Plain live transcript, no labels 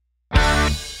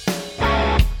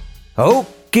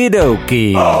Okie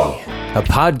dokie, a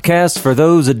podcast for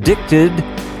those addicted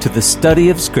to the study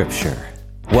of Scripture.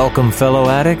 Welcome, fellow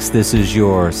addicts. This is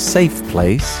your safe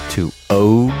place to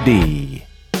OD.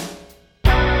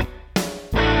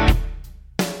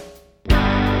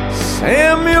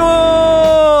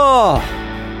 Samuel!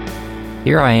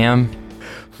 Here I am.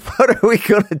 What are we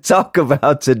going to talk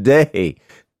about today?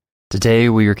 Today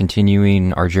we are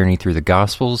continuing our journey through the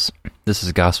Gospels. This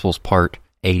is Gospels part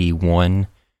 81.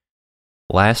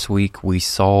 Last week we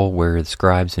saw where the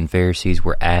scribes and Pharisees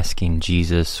were asking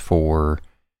Jesus for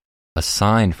a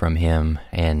sign from him,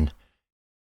 and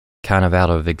kind of out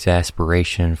of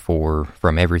exasperation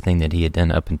from everything that he had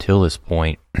done up until this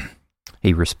point,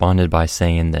 he responded by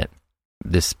saying that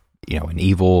this, an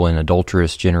evil and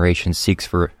adulterous generation seeks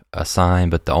for a sign,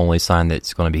 but the only sign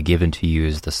that's going to be given to you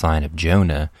is the sign of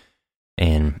Jonah.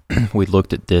 And we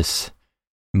looked at this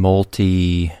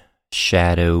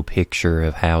multi-shadow picture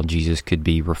of how Jesus could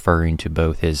be referring to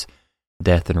both his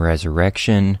death and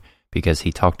resurrection, because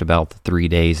he talked about the 3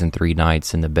 days and 3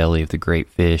 nights in the belly of the great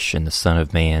fish and the Son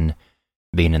of Man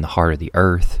being in the heart of the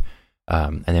earth.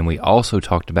 And then we also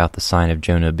talked about the sign of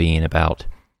Jonah being about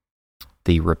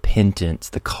the repentance,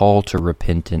 the call to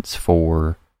repentance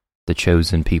for the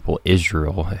chosen people,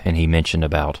 Israel. And he mentioned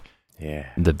about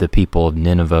the people of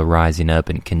Nineveh rising up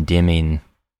and condemning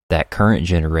that current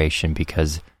generation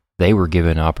because they were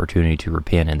given an opportunity to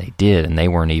repent, and they did, and they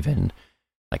weren't even,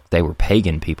 they were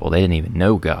pagan people. They didn't even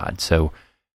know God. So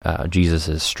Jesus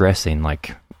is stressing,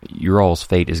 your all's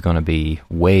fate is going to be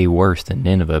way worse than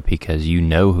Nineveh because you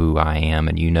know who I am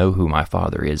and you know who my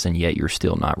Father is, and yet you're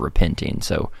still not repenting.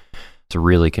 So it's a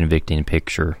really convicting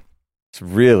picture. It's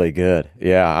really good.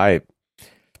 Yeah,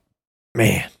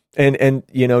 And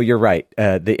you're right.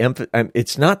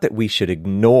 It's not that we should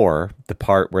ignore the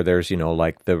part where there's,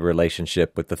 the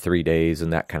relationship with the 3 days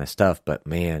and that kind of stuff, but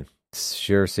man, it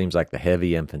sure seems like the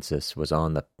heavy emphasis was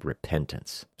on the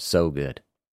repentance. So good.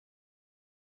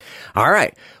 All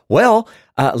right. Well,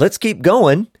 let's keep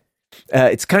going.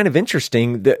 It's kind of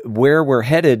interesting that where we're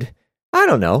headed. I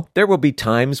don't know. There will be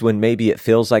times when maybe it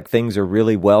feels like things are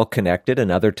really well connected,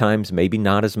 and other times maybe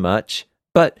not as much,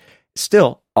 but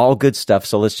still all good stuff.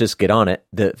 So let's just get on it.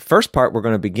 The first part we're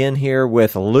going to begin here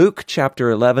with Luke chapter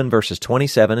 11, verses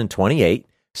 27 and 28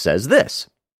 says this.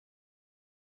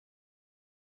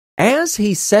 As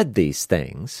he said these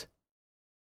things,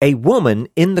 a woman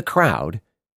in the crowd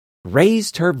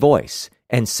raised her voice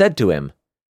and said to him,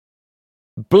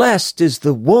 "Blessed is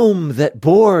the womb that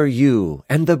bore you,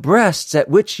 and the breasts at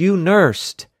which you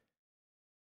nursed."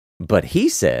 But he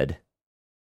said,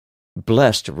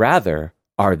 "Blessed rather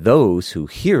are those who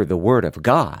hear the word of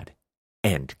God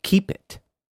and keep it."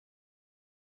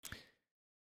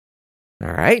 All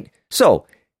right. So,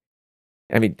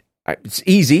 it's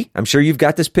easy. I'm sure you've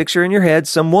got this picture in your head.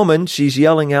 Some woman, she's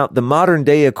yelling out the modern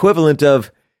day equivalent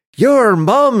of, "Your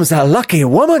mom's a lucky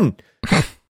woman."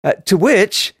 To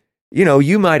which,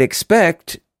 you might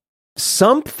expect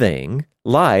something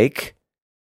like,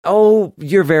 "Oh,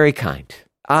 you're very kind.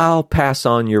 I'll pass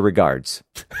on your regards."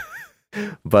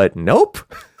 But nope,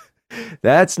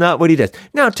 that's not what he does.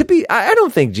 Now, I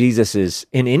don't think Jesus is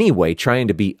in any way trying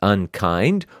to be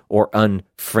unkind or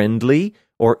unfriendly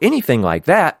or anything like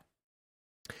that.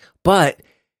 But,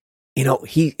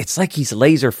 it's like he's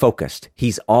laser focused.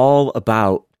 He's all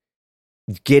about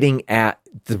getting at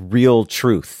the real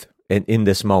truth in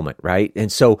this moment, right?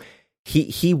 And so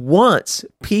he wants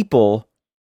people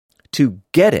to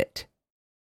get it.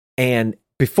 And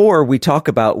before we talk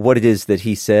about what it is that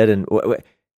he said, and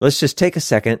let's just take a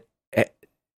second.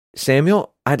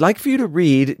 Samuel, I'd like for you to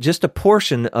read just a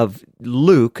portion of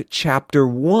Luke chapter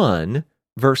 1,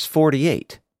 verse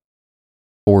 48.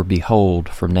 For behold,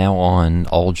 from now on,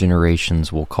 all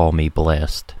generations will call me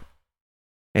blessed.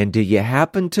 And do you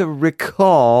happen to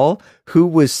recall who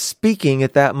was speaking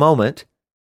at that moment?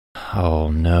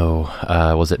 Oh, no.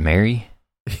 Was it Mary?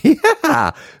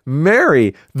 Yeah,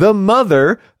 Mary, the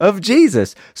mother of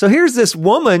Jesus. So here's this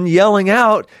woman yelling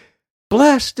out,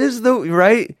 "Blessed is the,"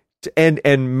 right? And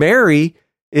Mary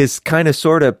is kind of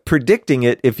sort of predicting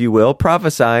it, if you will,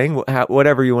 prophesying,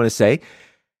 whatever you want to say.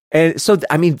 And so,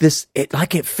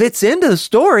 it fits into the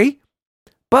story,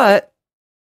 but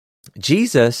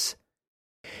Jesus,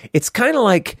 it's kind of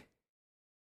like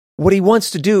what he wants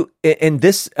to do, and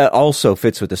this also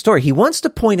fits with the story. He wants to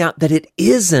point out that it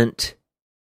isn't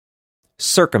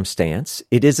circumstance,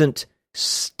 it isn't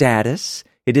status,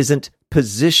 it isn't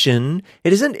position,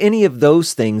 it isn't any of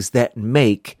those things that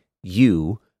make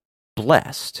you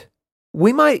blessed.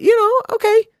 We might,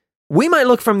 we might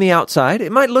look from the outside.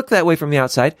 It might look that way from the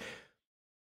outside.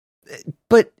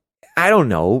 But I don't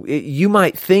know. You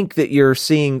might think that you're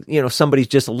seeing, somebody's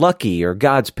just lucky or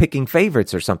God's picking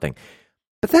favorites or something.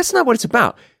 But that's not what it's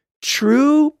about.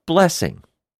 True blessing.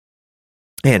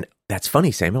 And that's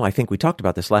funny, Samuel. I think we talked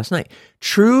about this last night.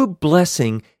 True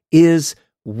blessing is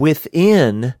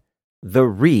within the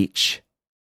reach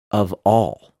of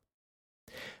all.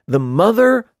 The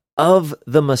mother of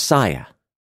the Messiah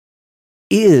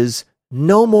is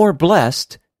no more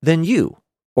blessed than you,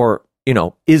 or,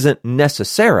 isn't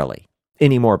necessarily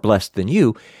any more blessed than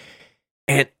you.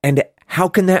 And how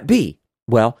can that be?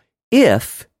 Well,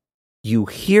 if you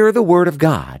hear the word of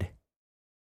God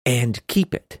and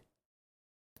keep it.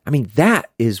 I mean,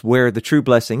 that is where the true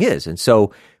blessing is. And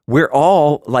so we're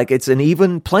all like, it's an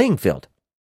even playing field.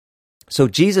 So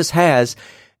Jesus has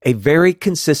a very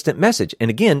consistent message. And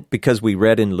again, because we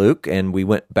read in Luke and we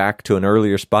went back to an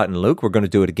earlier spot in Luke, we're going to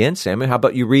do it again. Samuel, how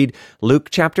about you read Luke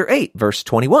chapter 8, verse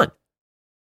 21?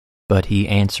 But he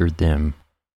answered them,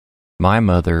 My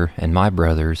mother and my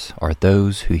brothers are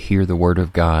those who hear the word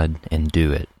of God and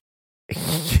do it.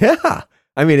 Yeah.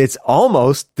 I mean, it's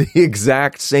almost the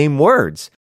exact same words.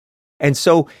 And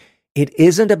so it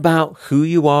isn't about who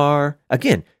you are.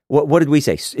 Again, what did we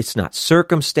say? It's not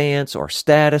circumstance or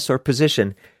status or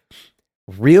position.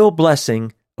 Real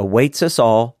blessing awaits us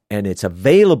all, and it's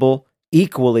available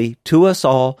equally to us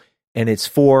all, and it's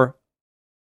for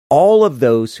all of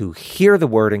those who hear the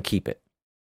word and keep it.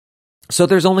 So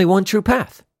there's only one true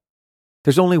path.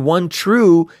 There's only one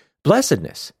true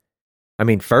blessedness. I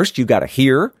mean, first you got to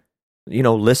hear,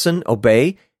 listen,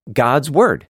 obey God's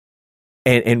word.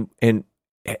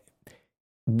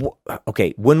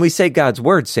 Okay, when we say God's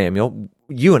word, Samuel,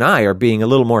 you and I are being a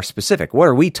little more specific. What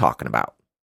are we talking about?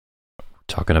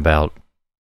 Talking about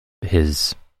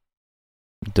his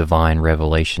divine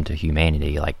revelation to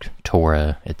humanity, like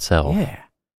Torah itself.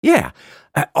 Yeah.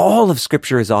 All of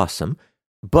Scripture is awesome,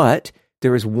 but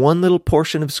there is one little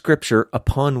portion of Scripture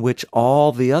upon which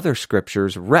all the other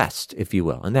Scriptures rest, if you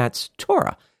will, and that's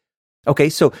Torah. Okay,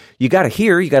 so you got to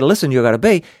hear, you got to listen, you got to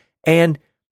obey, and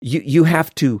you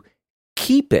have to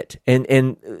keep it.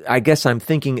 And I guess I'm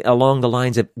thinking along the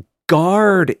lines of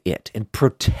guard it and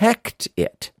protect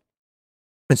it.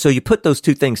 And so you put those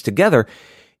two things together.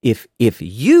 If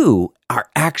you are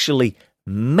actually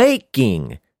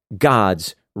making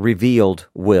God's revealed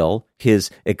will, his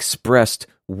expressed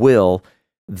will,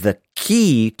 the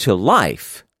key to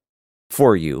life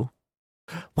for you,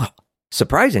 well,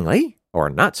 surprisingly, or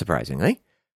not surprisingly,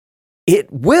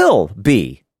 it will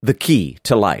be the key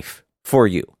to life for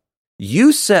you.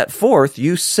 You set forth,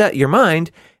 you set your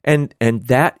mind, and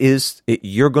that is,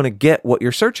 you're going to get what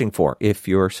you're searching for if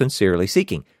you're sincerely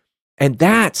seeking. And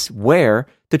that's where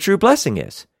the true blessing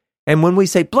is. And when we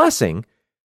say blessing,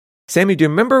 Sammy, do you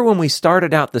remember when we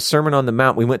started out the Sermon on the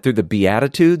Mount, we went through the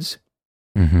Beatitudes?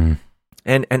 Mm-hmm.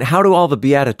 And how do all the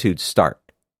Beatitudes start?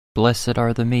 Blessed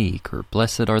are the meek, or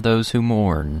blessed are those who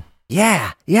mourn.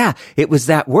 Yeah. It was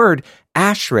that word,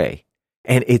 ashrei.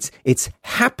 And it's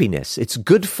happiness, it's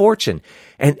good fortune.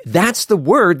 And that's the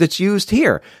word that's used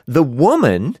here. The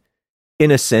woman,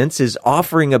 in a sense, is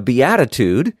offering a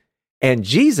beatitude, and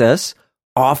Jesus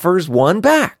offers one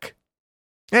back.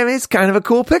 I mean, it's kind of a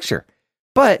cool picture.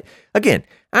 But again,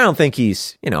 I don't think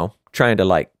he's, trying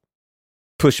to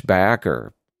push back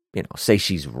or, say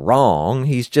she's wrong.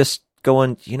 He's just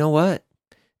going, you know what?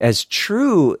 As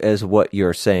true as what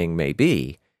you're saying may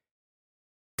be,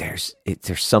 there's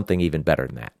something even better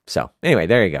than that. So anyway,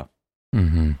 there you go.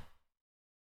 Mm-hmm.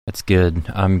 That's good.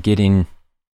 I'm getting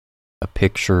a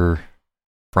picture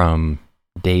from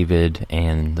David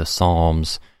and the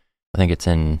Psalms. I think it's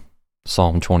in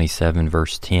Psalm 27,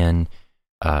 verse 10.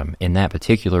 In that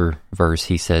particular verse,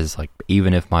 he says,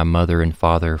 even if my mother and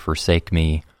father forsake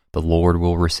me, the Lord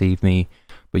will receive me.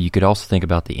 But you could also think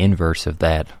about the inverse of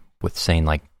that with saying,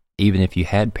 even if you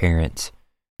had parents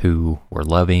who were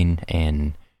loving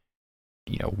and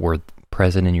were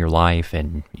present in your life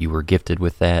and you were gifted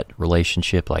with that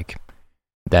relationship,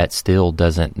 that still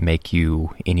doesn't make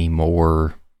you any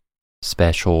more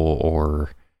special or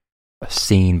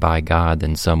seen by God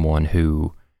than someone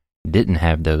who didn't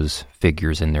have those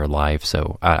figures in their life.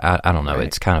 So I don't know. Right.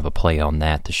 It's kind of a play on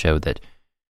that to show that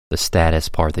the status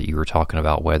part that you were talking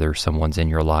about, whether someone's in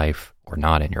your life or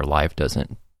not in your life,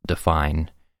 doesn't define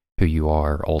who you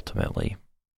are ultimately.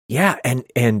 Yeah,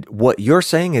 and what you're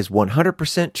saying is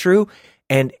 100% true,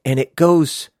 and it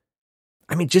goes,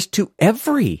 just to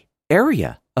every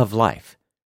area of life.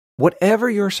 Whatever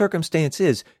your circumstance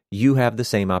is, you have the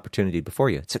same opportunity before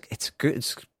you. It's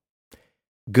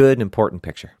good and important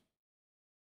picture.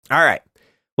 All right,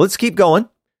 let's keep going.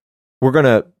 We're going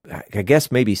to, I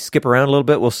guess, maybe skip around a little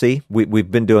bit. We'll see. We've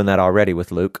been doing that already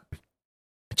with Luke.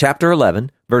 chapter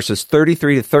 11, verses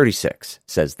 33 to 36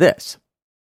 says this: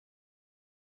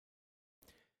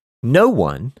 "No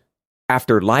one,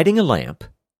 after lighting a lamp,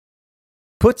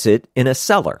 puts it in a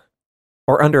cellar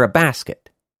or under a basket,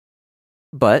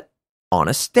 but on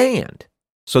a stand,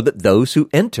 so that those who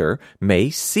enter may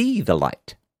see the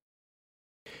light.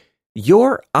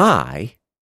 Your eye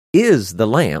is the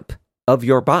lamp of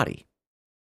your body.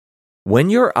 When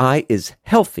your eye is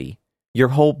healthy, your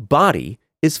whole body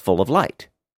is full of light.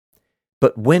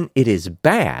 But when it is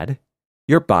bad,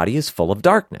 your body is full of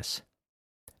darkness.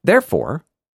 Therefore,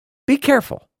 be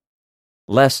careful,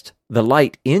 lest the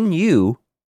light in you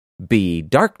be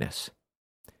darkness.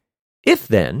 If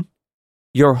then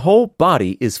your whole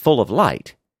body is full of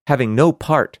light, having no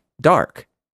part dark,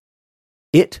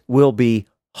 it will be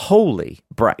wholly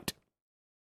bright,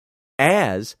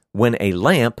 as when a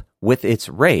lamp with its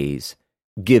rays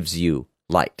gives you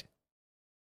light."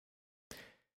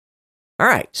 All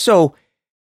right, so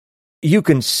you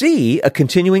can see a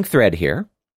continuing thread here.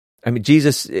 I mean,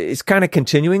 Jesus is kind of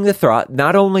continuing the thought.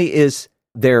 Not only is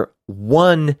there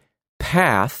one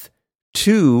path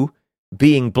to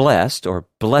being blessed or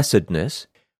blessedness,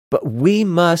 but we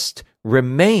must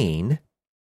remain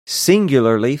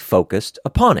singularly focused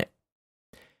upon it.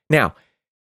 Now,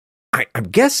 I'm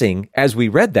guessing as we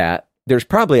read that, there's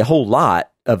probably a whole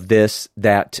lot of this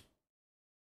that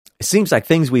seems like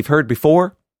things we've heard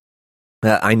before.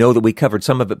 I know that we covered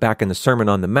some of it back in the Sermon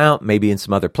on the Mount, maybe in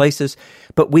some other places,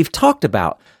 but we've talked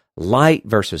about light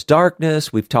versus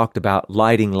darkness. We've talked about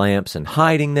lighting lamps and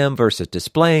hiding them versus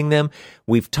displaying them.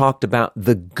 We've talked about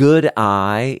the good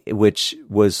eye, which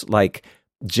was like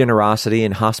generosity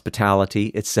and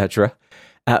hospitality, etc.,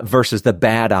 versus the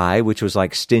bad eye, which was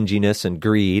like stinginess and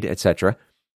greed, etc.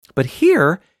 But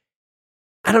here,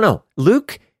 I don't know,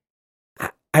 Luke,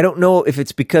 I don't know if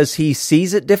it's because he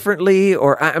sees it differently,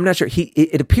 or I'm not sure.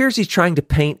 It appears he's trying to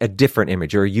paint a different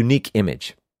image or a unique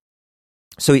image.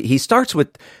 So he starts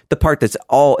with the part it's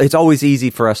always easy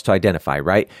for us to identify,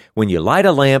 right? When you light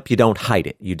a lamp, you don't hide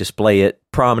it. You display it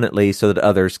prominently so that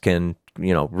others can,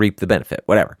 reap the benefit,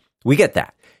 whatever. We get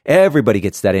that. Everybody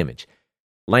gets that image.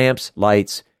 Lamps,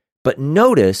 lights. But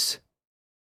notice,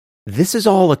 this is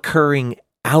all occurring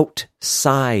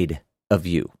outside of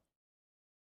you.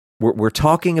 We're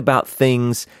talking about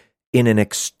things in an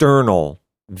external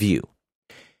view.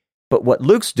 But what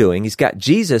Luke's doing, he's got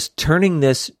Jesus turning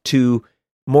this to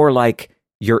more like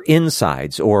your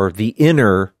insides or the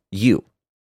inner you.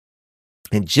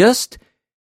 And just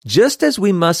as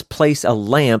we must place a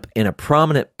lamp in a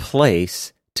prominent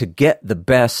place to get the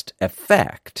best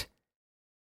effect,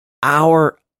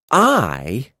 our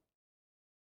eye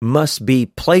must be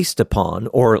placed upon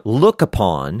or look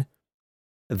upon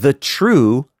the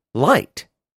true light.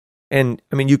 And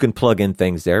I mean, you can plug in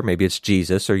things there. Maybe it's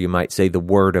Jesus, or you might say the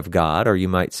Word of God, or you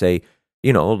might say,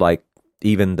 like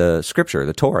even the Scripture,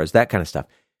 the Torahs, that kind of stuff.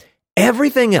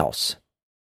 Everything else,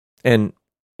 and,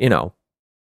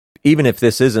 even if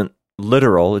this isn't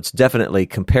literal, it's definitely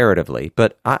comparatively,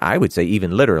 but I would say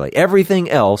even literally, everything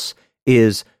else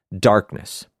is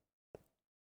darkness.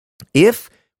 If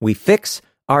we fix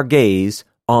our gaze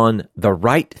on the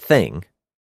right thing,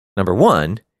 number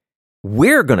one,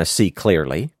 we're going to see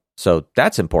clearly, so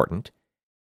that's important.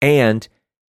 And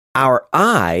our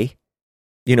eye,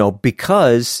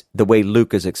 because the way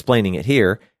Luke is explaining it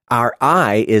here, our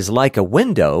eye is like a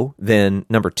window, then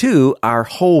number two, our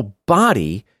whole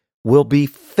body will be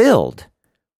filled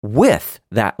with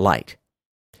that light.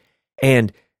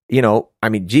 And,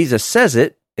 Jesus says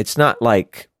it, it's not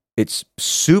like it's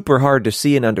super hard to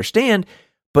see and understand,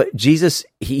 but Jesus,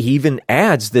 he even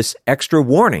adds this extra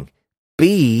warning: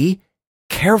 be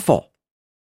careful.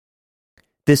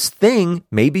 This thing,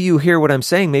 maybe you hear what I'm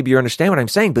saying, maybe you understand what I'm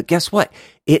saying, but guess what?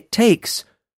 It takes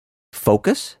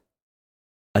focus,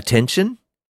 attention,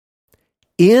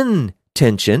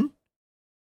 intention.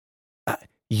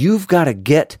 You've got to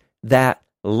get that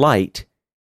light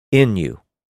in you.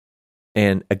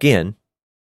 And again,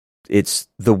 it's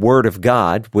the Word of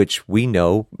God, which we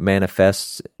know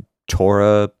manifests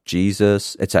Torah,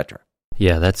 Jesus, etc.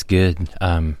 Yeah, that's good.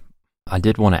 I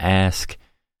did want to ask,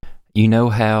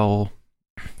 how,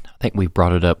 I think we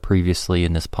brought it up previously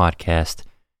in this podcast,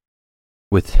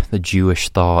 with the Jewish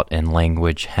thought and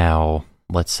language, how,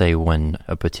 let's say when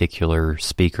a particular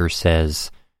speaker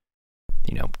says,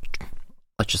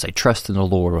 let's just say, trust in the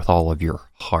Lord with all of your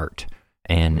heart.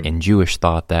 And in Jewish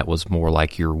thought, that was more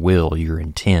like your will, your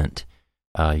intent,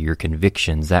 your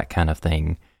convictions, that kind of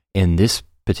thing. In this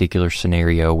particular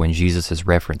scenario, when Jesus is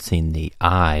referencing the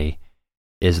eye,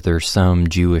 is there some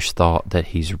Jewish thought that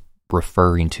he's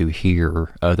referring to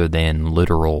here other than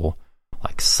literal,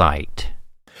 like sight?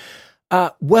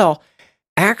 Well,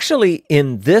 actually,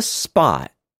 in this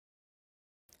spot,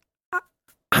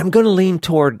 I'm going to lean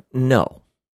toward no.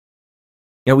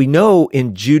 Now, we know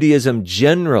in Judaism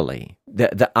generally,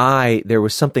 the eye, there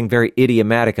was something very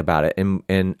idiomatic about it,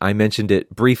 and I mentioned it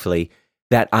briefly,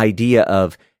 that idea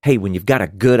of, hey, when you've got a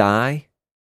good eye,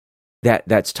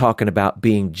 that's talking about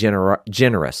being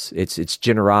generous. It's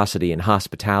generosity and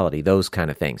hospitality, those kind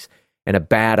of things. And a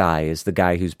bad eye is the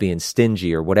guy who's being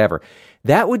stingy or whatever.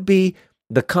 That would be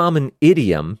the common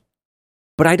idiom,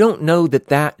 but I don't know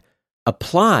that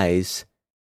applies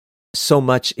so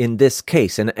much in this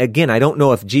case. And again, I don't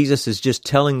know if Jesus is just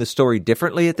telling the story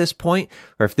differently at this point,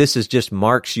 or if this is just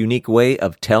Mark's unique way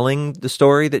of telling the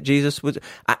story that Jesus was.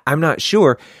 I'm not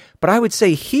sure, but I would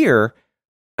say here,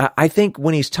 I think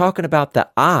when he's talking about the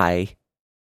eye,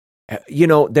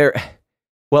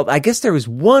 well, I guess there was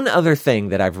one other thing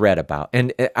that I've read about,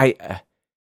 and I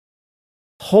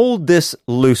hold this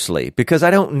loosely because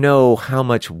I don't know how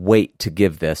much weight to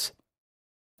give this.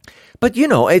 But,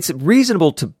 it's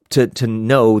reasonable to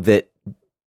know that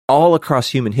all across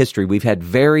human history, we've had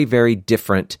very, very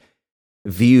different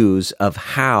views of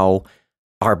how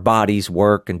our bodies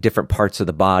work and different parts of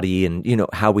the body and,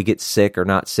 how we get sick or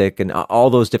not sick and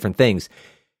all those different things.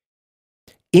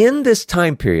 In this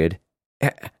time period,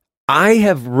 I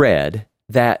have read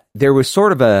that there was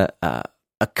sort of a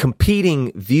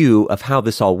competing view of how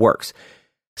this all works.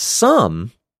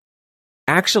 Some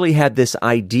actually had this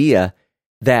idea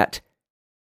that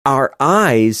our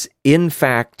eyes, in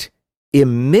fact,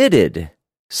 emitted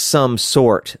some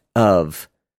sort of,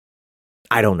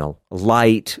 I don't know,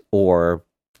 light or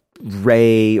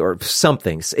ray or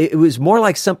something. It was more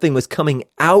like something was coming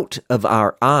out of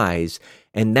our eyes,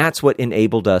 and that's what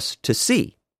enabled us to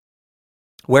see.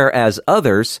 Whereas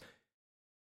others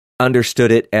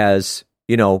understood it as,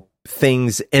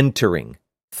 things entering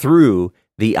through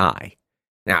the eye.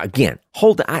 Now, again,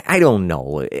 I don't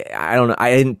know.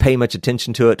 I didn't pay much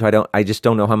attention to it. I just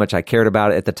don't know how much I cared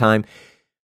about it at the time.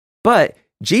 But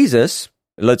Jesus,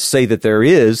 let's say that there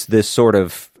is this sort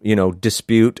of,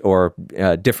 dispute or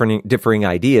differing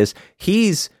ideas.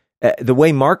 He's the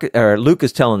way Luke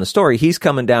is telling the story. He's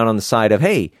coming down on the side of,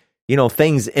 hey,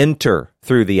 things enter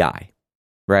through the eye,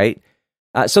 right?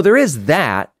 So there is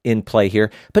that in play here.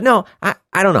 But no, I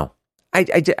don't know. I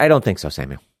don't think so,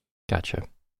 Samuel. Gotcha.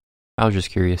 I was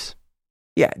just curious.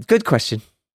 Yeah, good question.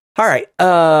 All right,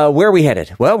 where are we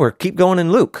headed? Well, we're keep going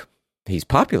in Luke. He's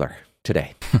popular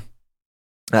today.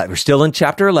 We're still in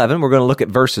chapter 11. We're going to look at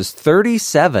verses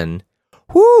 37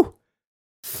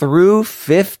 through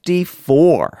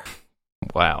 54.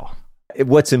 Wow.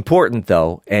 What's important,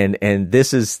 though, and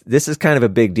this is kind of a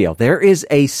big deal. There is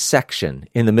a section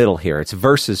in the middle here. It's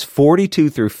verses 42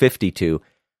 through 52.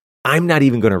 I'm not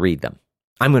even going to read them.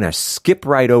 I'm going to skip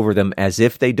right over them as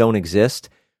if they don't exist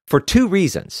for two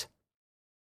reasons.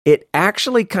 It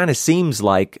actually kind of seems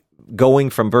like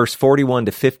going from verse 41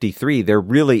 to 53, there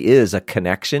really is a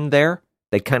connection there.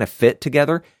 They kind of fit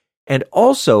together. And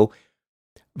also,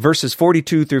 verses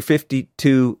 42 through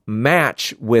 52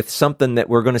 match with something that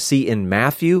we're going to see in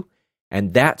Matthew,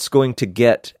 and that's going to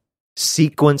get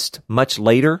sequenced much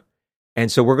later.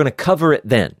 And so we're going to cover it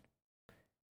then.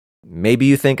 Maybe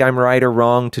you think I'm right or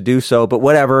wrong to do so, but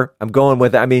whatever, I'm going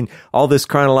with it. I mean, all this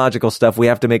chronological stuff, we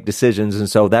have to make decisions, and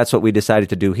so that's what we decided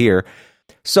to do here.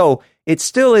 So it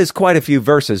still is quite a few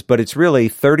verses, but it's really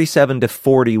 37 to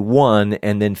 41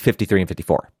 and then 53 and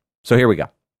 54. So here we go.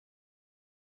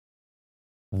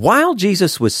 While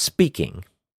Jesus was speaking,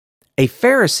 a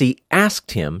Pharisee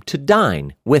asked him to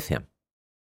dine with him.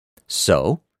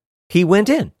 So he went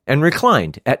in and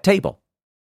reclined at table.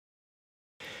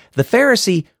 The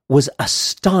Pharisee was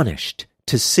astonished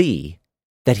to see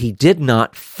that he did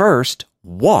not first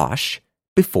wash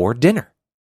before dinner.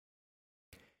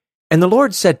 And the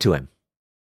Lord said to him,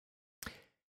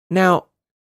 "Now,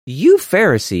 you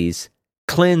Pharisees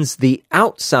cleanse the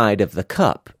outside of the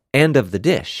cup and of the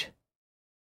dish,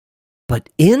 but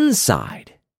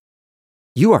inside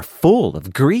you are full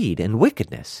of greed and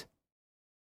wickedness.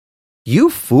 You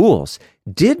fools,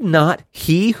 did not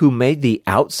he who made the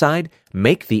outside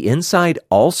make the inside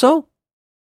also?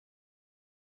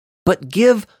 But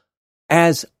give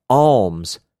as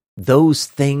alms those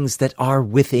things that are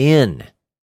within.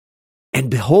 And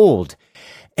behold,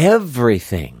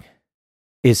 everything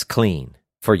is clean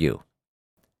for you."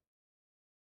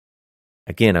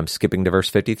 Again, I'm skipping to verse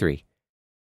 53.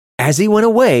 As he went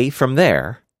away from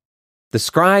there, the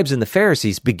scribes and the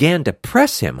Pharisees began to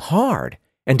press him hard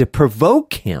and to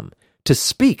provoke him to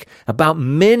speak about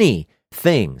many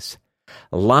things,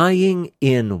 lying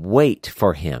in wait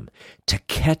for him to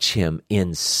catch him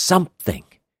in something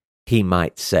he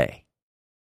might say.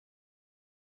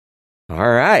 All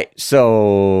right.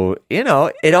 So,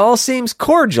 it all seems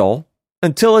cordial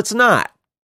until it's not.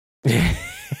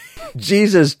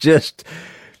 Jesus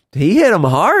he hit him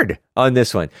hard on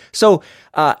this one. So,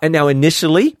 and now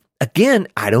initially, again,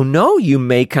 I don't know, you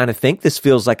may kind of think this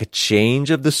feels like a change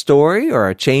of the story or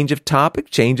a change of topic,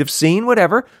 change of scene,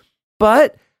 whatever.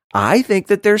 But I think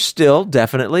that there's still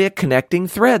definitely a connecting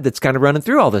thread that's kind of running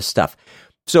through all this stuff.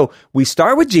 So we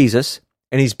start with Jesus,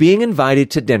 and he's being invited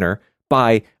to dinner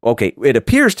by, it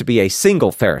appears to be a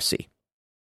single Pharisee.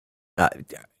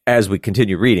 As we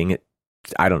continue reading,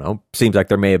 I don't know, seems like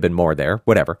there may have been more there,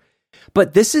 whatever.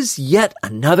 But this is yet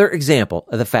another example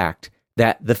of the fact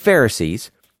that the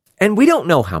Pharisees, and we don't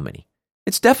know how many,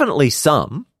 it's definitely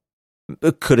some,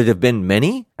 could it have been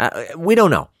many? We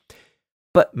don't know.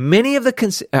 But at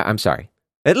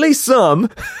least some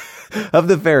of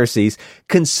the Pharisees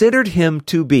considered him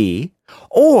to be,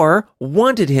 or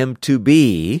wanted him to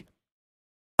be,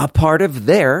 a part of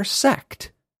their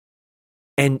sect.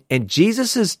 And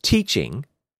Jesus' teaching,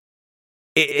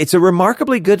 it's a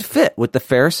remarkably good fit with the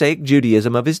Pharisaic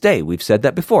Judaism of his day. We've said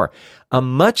that before. A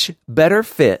much better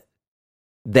fit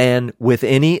than with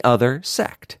any other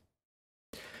sect.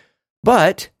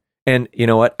 But, and you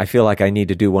know what? I feel like I need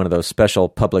to do one of those special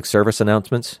public service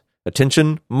announcements.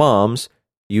 Attention, moms,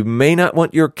 you may not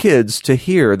want your kids to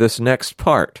hear this next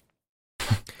part.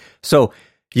 So,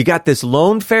 you got this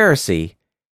lone Pharisee,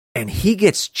 and he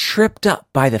gets tripped up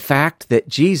by the fact that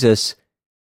Jesus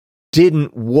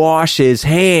didn't wash his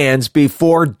hands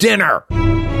before dinner.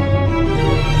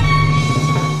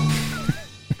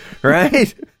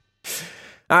 Right?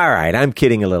 All right, I'm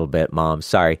kidding a little bit, Mom.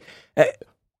 Sorry.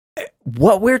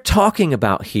 What we're talking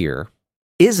about here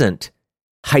isn't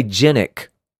hygienic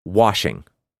washing,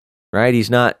 right? He's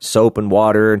not soap and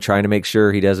water and trying to make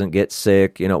sure he doesn't get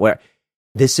sick,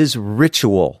 This is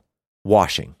ritual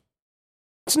washing.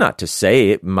 It's not to say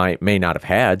it may not have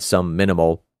had some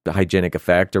minimal hygienic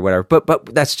effect or whatever,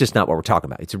 but that's just not what we're talking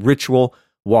about. It's ritual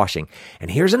washing.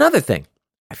 And here's another thing.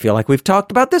 I feel like we've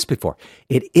talked about this before.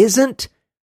 It isn't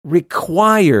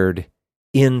required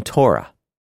in Torah.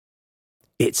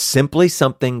 It's simply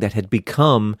something that had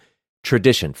become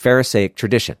tradition, Pharisaic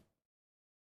tradition.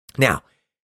 Now,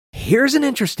 here's an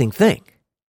interesting thing.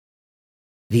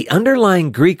 The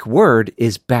underlying Greek word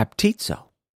is baptizo.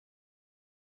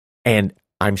 And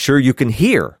I'm sure you can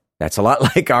hear that's a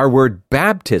lot like our word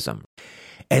baptism.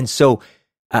 And so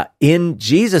in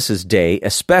Jesus' day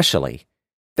especially,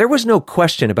 there was no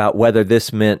question about whether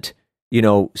this meant,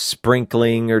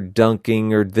 sprinkling or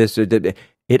dunking or this or that.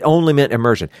 It only meant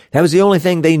immersion. That was the only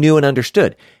thing they knew and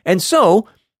understood. And so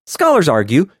scholars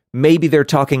argue maybe they're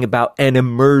talking about an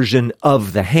immersion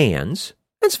of the hands.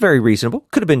 That's very reasonable.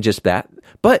 Could have been just that.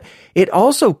 But it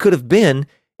also could have been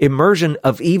immersion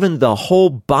of even the whole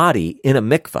body in a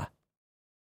mikveh.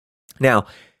 Now,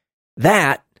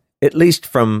 that, at least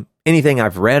from anything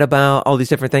I've read about, all these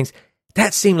different things,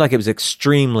 that seemed like it was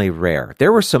extremely rare.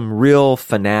 There were some real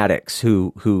fanatics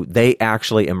who they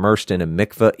actually immersed in a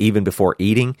mikveh even before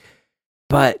eating,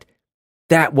 but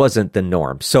that wasn't the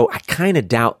norm. So I kind of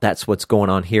doubt that's what's going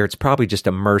on here. It's probably just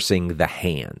immersing the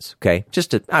hands, okay?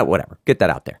 Just to, whatever, get that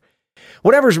out there.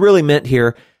 Whatever's really meant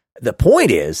here, the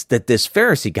point is that this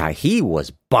Pharisee guy, he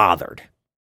was bothered.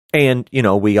 And,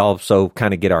 we also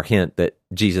kind of get our hint that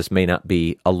Jesus may not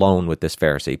be alone with this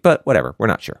Pharisee, but whatever, we're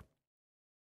not sure.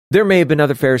 There may have been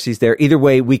other Pharisees there. Either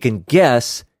way, we can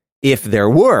guess if there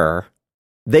were,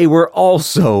 they were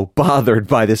also bothered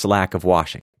by this lack of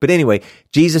washing. But anyway,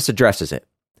 Jesus addresses it.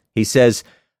 He says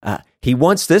he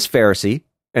wants this Pharisee,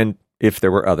 and if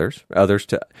there were others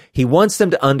he wants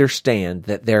them to understand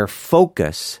that their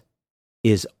focus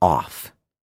is off.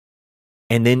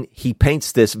 And then he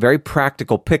paints this very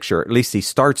practical picture, at least he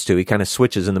starts to. He kind of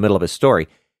switches in the middle of his story.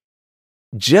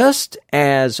 Just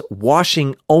as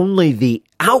washing only the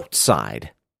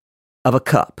outside of a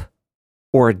cup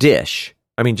or a dish,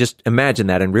 just imagine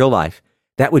that in real life,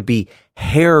 that would be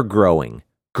hair growing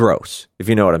gross, if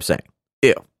you know what I'm saying.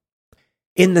 Ew.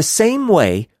 In the same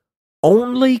way,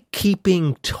 only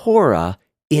keeping Torah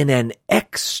in an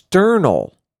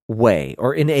external way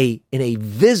or in a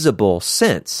visible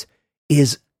sense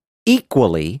is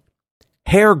equally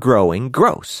hair-growing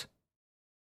gross.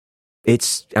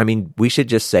 We should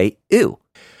just say, ew.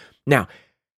 Now,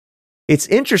 it's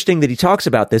interesting that he talks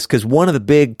about this because one of the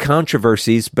big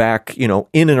controversies back, in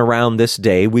and around this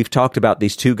day, we've talked about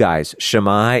these two guys,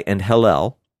 Shammai and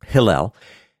Hillel.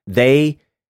 They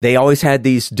always had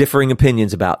these differing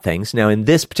opinions about things. Now, in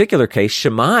this particular case,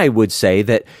 Shammai would say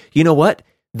that,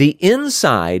 the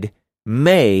inside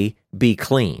may be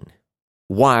clean,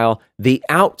 while the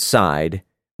outside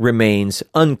remains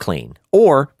unclean,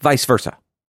 or vice versa.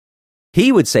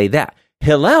 He would say that.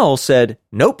 Hillel said,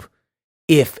 nope,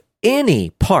 if any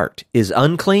part is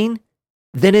unclean,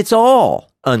 then it's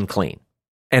all unclean,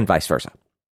 and vice versa.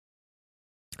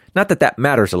 Not that that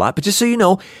matters a lot, but just so you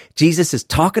know, Jesus is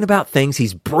talking about things,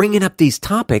 he's bringing up these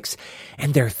topics,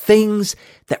 and they're things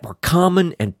that were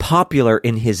common and popular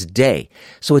in his day.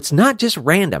 So it's not just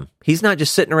random. He's not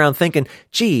just sitting around thinking,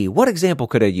 gee, what example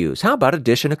could I use? How about a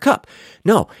dish and a cup?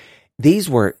 No, this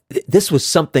was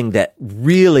something that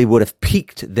really would have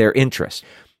piqued their interest.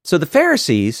 So the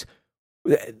Pharisees,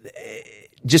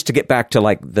 just to get back to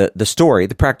like the story,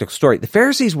 the practical story, the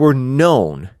Pharisees were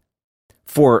known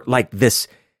for like this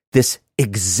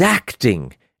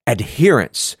exacting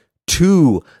adherence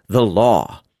to the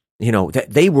law. You know,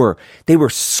 that they were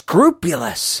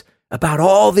scrupulous about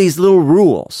all these little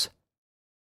rules.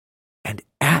 And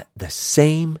at the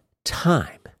same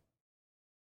time,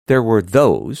 there were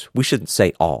those, we shouldn't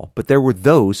say all, but there were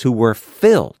those who were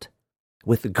filled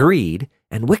with greed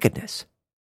and wickedness.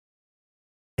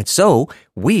 And so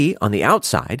we, on the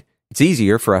outside, it's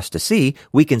easier for us to see,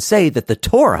 we can say that the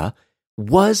Torah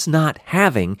was not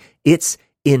having its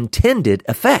intended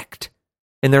effect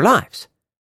in their lives.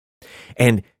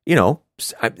 And, you know,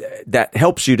 that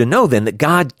helps you to know then that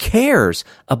God cares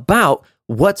about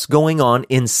what's going on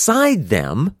inside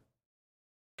them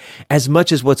as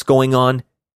much as what's going on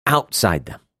outside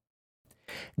them.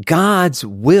 God's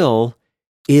will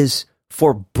is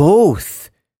for both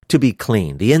to be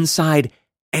clean, the inside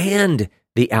and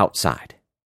the outside.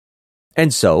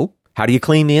 And so, how do you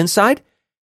clean the inside?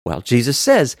 Well, Jesus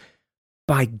says,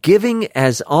 by giving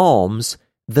as alms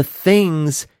the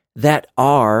things that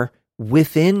are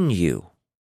within you.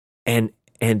 And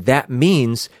that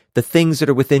means the things that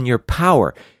are within your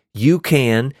power. You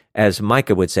can, as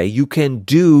Micah would say, you can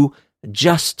do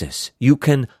justice. You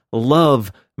can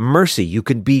love mercy. You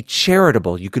can be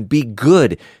charitable. You can be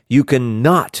good. You can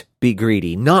not be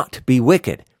greedy, not be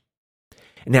wicked.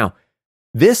 Now,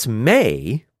 this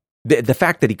may, the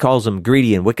fact that he calls them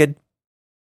greedy and wicked,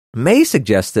 may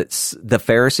suggest that the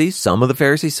Pharisees, some of the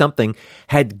Pharisees, something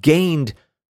had gained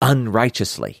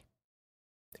unrighteously,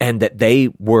 and that they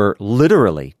were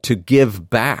literally to give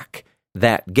back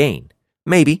that gain.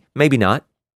 Maybe, maybe not.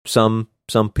 Some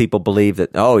people believe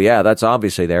that, oh yeah, that's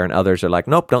obviously there, and others are like,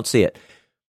 nope, don't see it.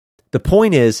 The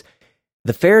point is,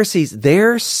 the Pharisees,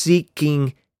 they're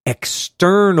seeking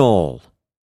external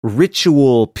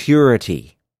ritual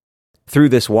purity through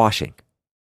this washing.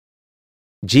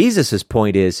 Jesus'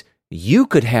 point is, you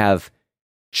could have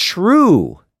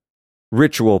true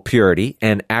ritual purity,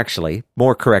 and actually,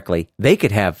 more correctly, they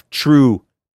could have true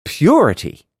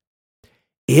purity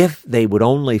if they would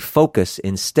only focus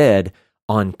instead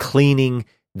on cleaning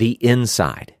the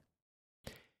inside.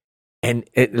 And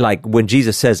like when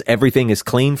Jesus says everything is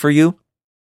clean for you,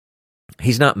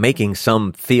 he's not making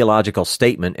some theological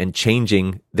statement and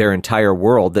changing their entire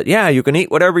world that, yeah, you can eat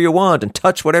whatever you want and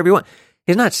touch whatever you want.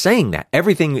 He's not saying that.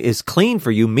 Everything is clean for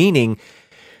you, meaning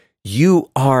you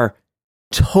are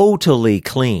totally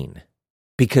clean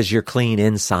because you're clean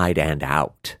inside and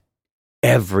out.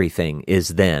 Everything is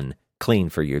then clean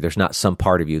for you. There's not some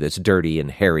part of you that's dirty and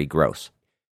hairy, gross.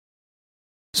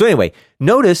 So anyway,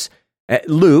 notice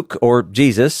Luke, or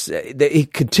Jesus,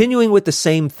 continuing with the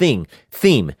same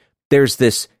theme. There's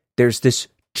this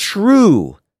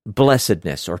true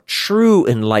blessedness or true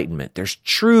enlightenment. There's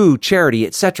true charity,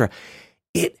 etc.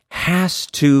 It has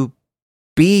to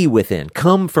be within,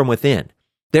 come from within.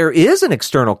 There is an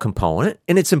external component,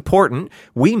 and it's important.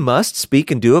 We must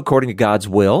speak and do according to God's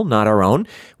will, not our own.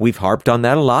 We've harped on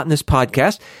that a lot in this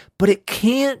podcast, but it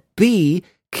can't be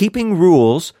keeping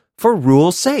rules for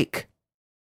rule's sake.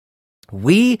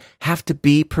 We have to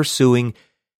be pursuing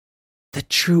the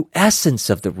true essence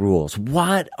of the rules.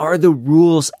 What are the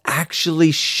rules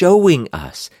actually showing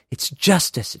us? It's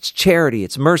justice, it's charity,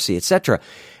 it's mercy, etc.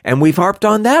 And we've harped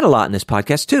on that a lot in this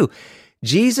podcast too.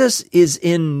 Jesus is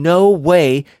in no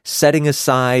way setting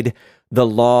aside the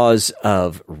laws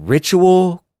of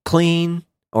ritual clean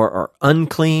or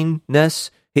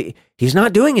uncleanness. He's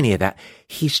not doing any of that.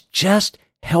 He's just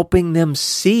helping them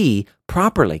see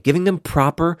properly, giving them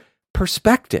proper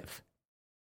perspective.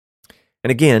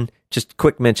 And again, just a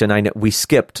quick mention, I know we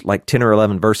skipped like 10 or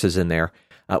 11 verses in there.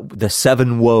 The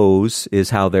 7 woes is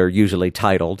how they're usually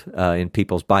titled in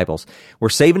people's Bibles. We're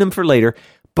saving them for later,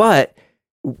 but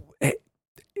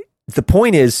the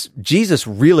point is, Jesus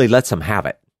really lets them have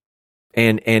it.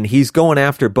 And he's going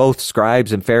after both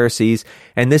scribes and Pharisees,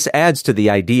 and this adds to the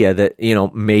idea that, you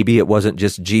know, maybe it wasn't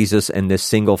just Jesus and this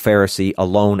single Pharisee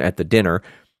alone at the dinner.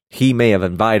 He may have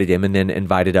invited him and then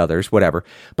invited others, whatever.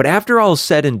 But after all is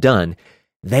said and done,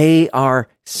 They are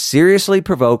seriously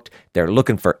provoked. They're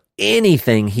looking for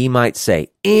anything he might say,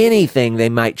 anything they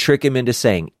might trick him into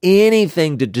saying,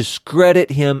 anything to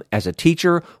discredit him as a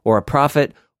teacher or a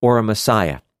prophet or a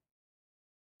Messiah.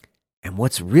 And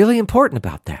what's really important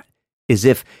about that is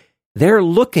if they're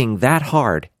looking that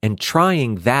hard and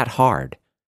trying that hard,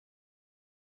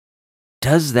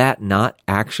 does that not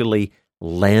actually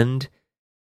lend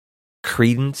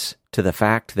credence to the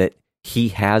fact that he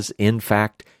has, in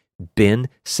fact, been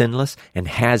sinless and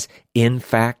has, in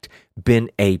fact,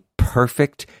 been a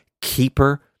perfect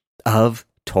keeper of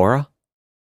Torah?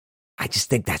 I just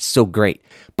think that's so great.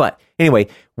 But anyway,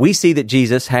 we see that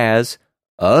Jesus has,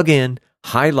 again,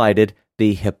 highlighted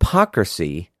the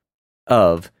hypocrisy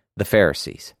of the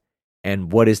Pharisees.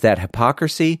 And what is that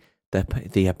hypocrisy?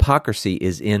 The hypocrisy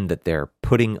is in that they're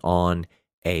putting on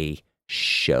a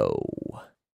show.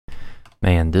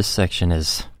 Man, this section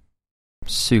is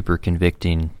super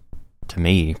convicting to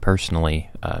me personally,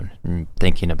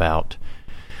 thinking about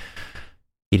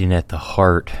getting at the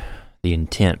heart, the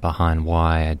intent behind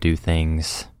why I do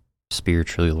things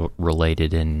spiritually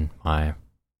related in my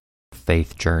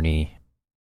faith journey.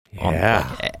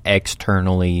 Yeah. Like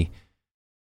externally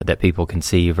that people can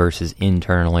see versus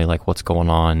internally, like what's going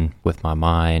on with my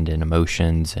mind and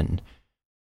emotions and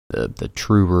the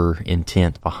truer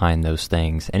intent behind those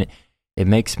things. And it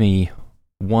makes me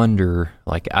wonder,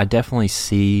 like I definitely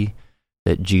see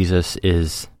that Jesus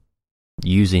is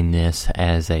using this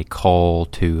as a call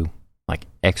to like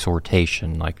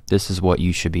exhortation, like this is what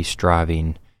you should be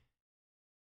striving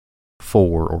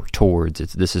for or towards.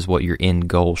 This is what your end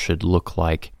goal should look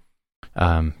like.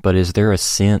 But is there a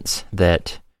sense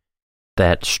that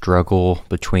struggle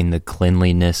between the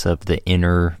cleanliness of the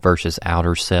inner versus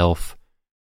outer self,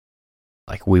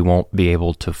 like we won't be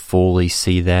able to fully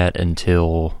see that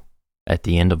until at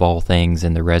the end of all things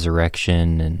in the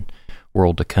resurrection and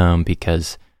world to come?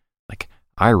 Because like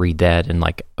I read that and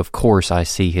like of course I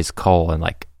see his call and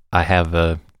like I have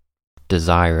a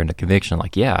desire and a conviction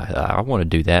like, yeah, I want to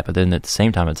do that. But then at the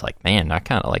same time, it's like, man, I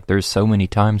kind of like, there's so many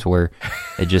times where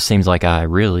it just seems like I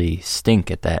really stink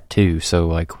at that too. So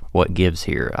like what gives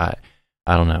here?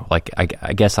 I don't know. Like,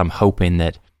 I guess I'm hoping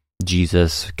that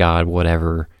Jesus, God,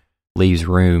 whatever, leaves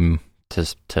room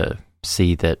to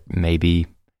see that maybe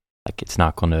like it's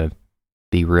not going to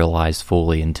be realized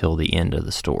fully until the end of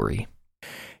the story.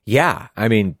 Yeah, I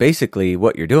mean, basically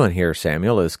what you're doing here,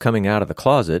 Samuel, is coming out of the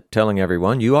closet, telling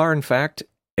everyone you are, in fact,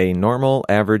 a normal,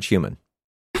 average human.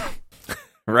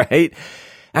 Right?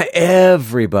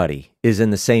 Everybody is in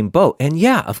the same boat. And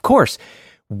yeah, of course,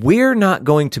 we're not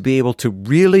going to be able to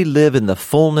really live in the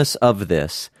fullness of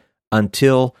this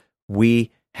until we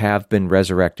have been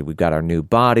resurrected. We've got our new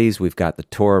bodies, we've got the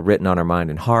Torah written on our mind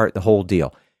and heart, the whole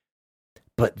deal.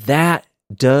 But that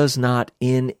does not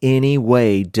in any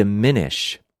way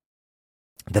diminish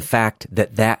the fact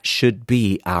that that should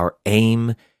be our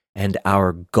aim and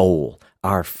our goal,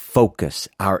 our focus,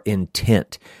 our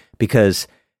intent. Because,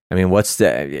 I mean,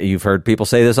 you've heard people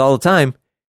say this all the time.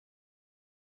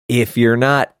 If you're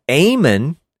not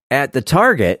aiming at the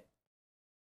target,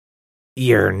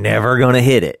 you're never going to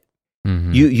hit it.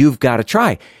 Mm-hmm. You've got to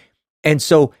try. And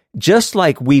so just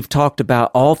like we've talked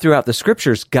about all throughout the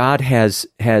scriptures, God has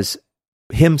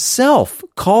himself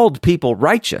called people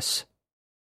righteous.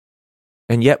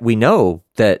 And yet we know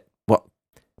that, well,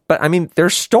 but I mean,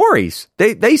 there's stories.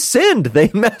 They sinned. They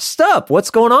messed up. What's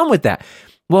going on with that?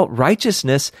 Well,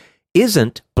 righteousness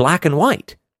isn't black and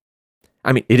white.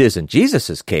 I mean, it is in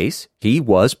Jesus' case. He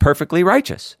was perfectly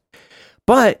righteous.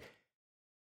 But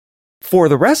for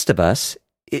the rest of us,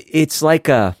 it's like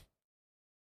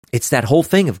it's that whole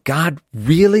thing of God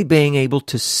really being able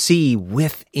to see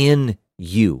within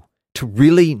you, to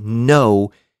really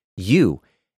know you.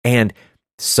 And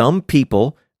some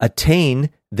people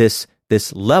attain this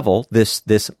level,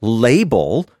 this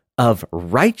label of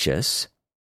righteous,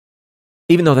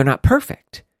 even though they're not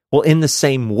perfect. Well, in the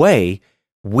same way,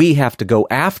 we have to go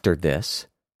after this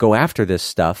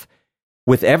stuff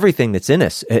with everything that's in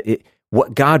us.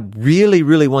 What God really,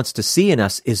 really wants to see in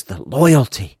us is the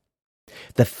loyalty,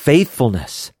 the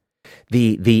faithfulness,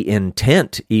 the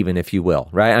intent, even, if you will,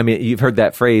 right? I mean, you've heard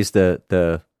that phrase,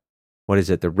 the what is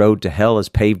it? The road to hell is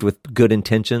paved with good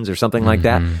intentions or something like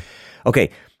that.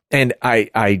 Okay. And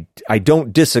I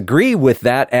don't disagree with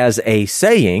that as a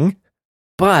saying,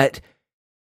 but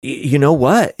you know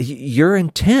what? Your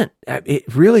intent, it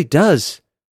really does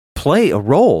play a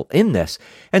role in this.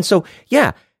 And so,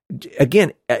 yeah,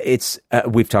 again, it's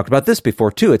we've talked about this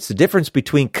before too. It's the difference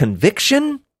between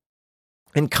conviction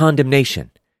and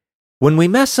condemnation. When we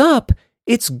mess up,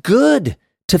 it's good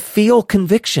to feel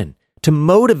conviction, to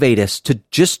motivate us to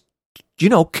just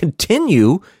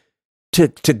continue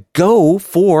to go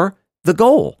for the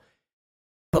goal.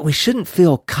 But we shouldn't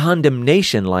feel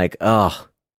condemnation like, oh,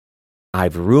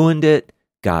 I've ruined it.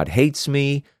 God hates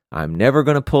me. I'm never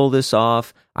going to pull this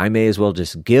off. I may as well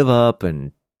just give up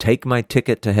and take my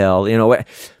ticket to hell.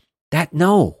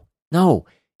 No,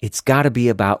 it's got to be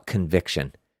about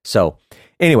conviction. So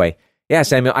anyway, yeah,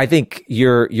 Samuel, I think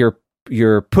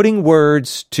you're putting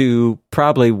words to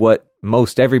probably what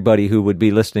most everybody who would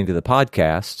be listening to the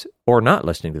podcast or not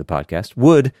listening to the podcast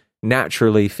would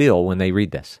naturally feel when they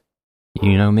read this.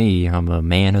 You know me, I'm a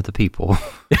man of the people.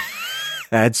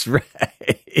 That's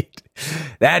right.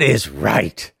 That is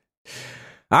right.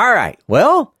 All right.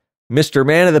 Well, Mr.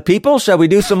 Man of the People, shall we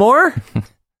do some more?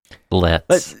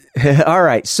 Let's. All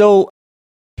right. So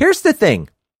here's the thing.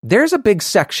 There's a big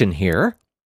section here.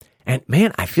 And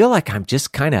man, I feel like I'm just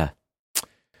I'm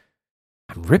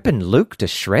ripping Luke to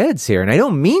shreds here. And I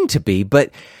don't mean to be,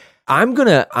 but I'm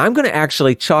gonna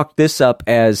actually chalk this up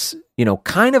as,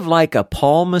 kind of like a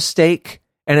Paul mistake.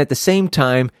 And at the same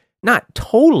time, not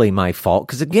totally my fault,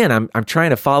 because again, I'm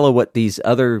trying to follow what these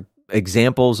other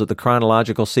examples of the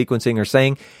chronological sequencing are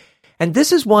saying, and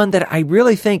this is one that I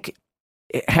really think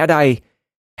had I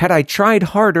tried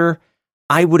harder,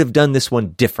 I would have done this one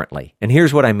differently. And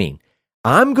here's what I mean: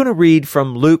 I'm going to read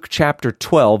from Luke chapter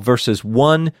 12, verses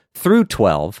 1 through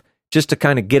 12, just to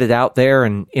kind of get it out there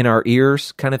and in our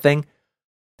ears, kind of thing.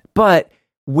 But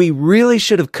we really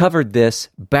should have covered this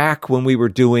back when we were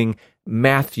doing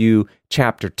Matthew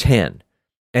chapter 10.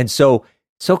 And so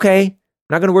it's okay. I'm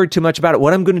not going to worry too much about it.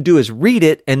 What I'm going to do is read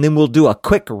it, and then we'll do a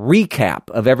quick recap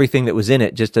of everything that was in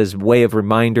it, just as a way of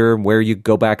reminder where you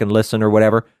go back and listen or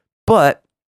whatever. But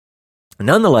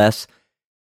nonetheless,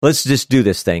 let's just do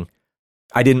this thing.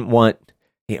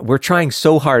 We're trying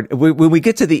so hard. When we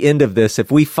get to the end of this,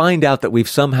 if we find out that we've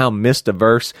somehow missed a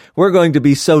verse, we're going to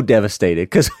be so devastated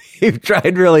because we've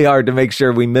tried really hard to make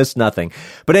sure we miss nothing.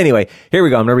 But anyway, here we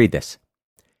go. I'm going to read this.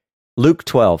 Luke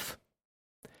 12.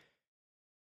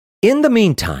 In the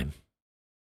meantime,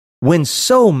 when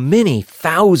so many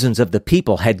thousands of the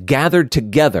people had gathered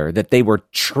together that they were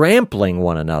trampling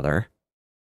one another,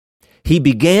 he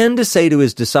began to say to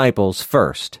his disciples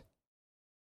first,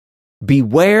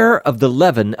 "Beware of the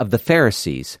leaven of the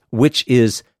Pharisees, which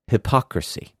is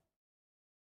hypocrisy.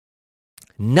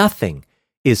 Nothing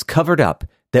is covered up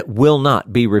that will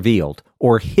not be revealed,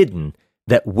 or hidden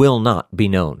that will not be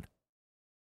known.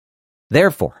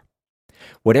 Therefore,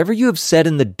 whatever you have said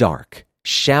in the dark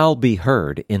shall be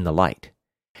heard in the light,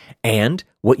 and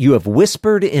what you have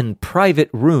whispered in private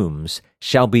rooms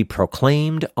shall be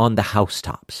proclaimed on the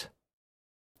housetops.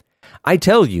 I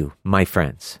tell you, my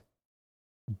friends,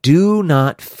 do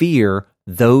not fear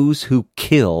those who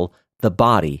kill the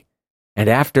body, and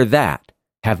after that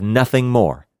have nothing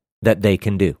more that they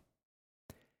can do.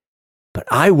 But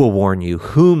I will warn you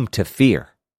whom to fear.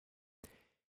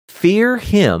 Fear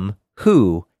him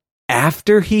who,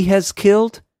 after he has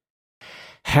killed,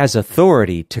 has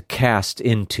authority to cast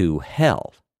into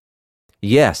hell.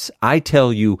 Yes, I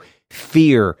tell you,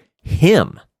 fear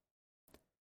him.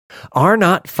 Are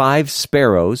not 5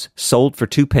 sparrows sold for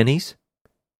 2 pennies?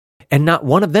 And not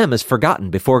one of them is forgotten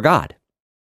before God.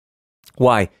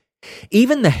 Why,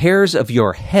 even the hairs of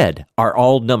your head are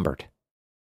all numbered.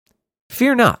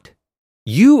 Fear not,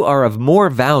 you are of more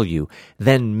value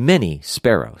than many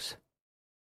sparrows.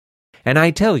 And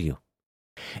I tell you,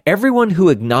 everyone who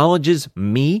acknowledges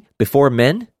me before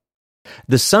men,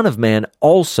 the Son of Man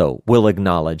also will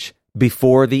acknowledge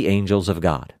before the angels of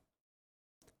God.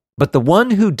 But the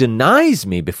one who denies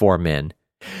me before men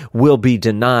will be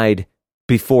denied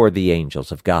before the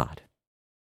angels of God.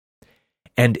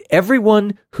 And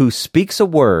everyone who speaks a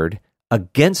word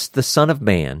against the Son of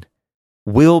Man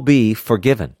will be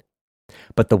forgiven.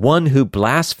 But the one who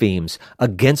blasphemes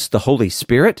against the Holy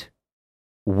Spirit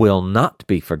will not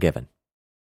be forgiven.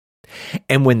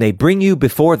 And when they bring you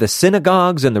before the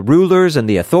synagogues and the rulers and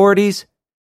the authorities,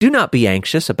 do not be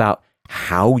anxious about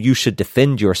how you should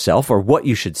defend yourself or what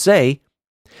you should say,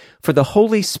 for the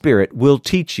Holy Spirit will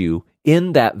teach you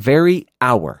in that very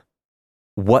hour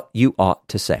what you ought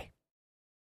to say.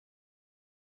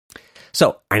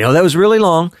 So, I know that was really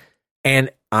long,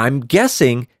 and I'm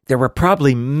guessing there were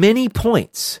probably many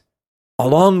points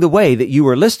along the way that you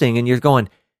were listening and you're going,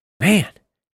 man,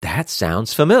 that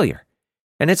sounds familiar.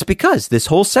 And it's because this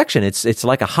whole section, it's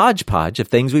like a hodgepodge of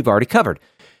things we've already covered.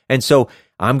 And so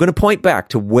I'm going to point back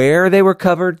to where they were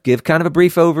covered, give kind of a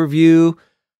brief overview.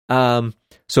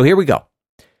 So here we go.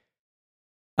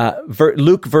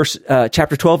 Luke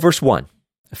chapter 12, verse 1.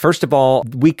 First of all,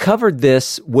 we covered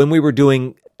this when we were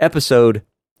doing episode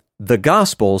The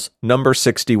Gospels, number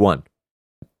 61.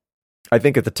 I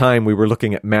think at the time we were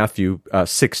looking at Matthew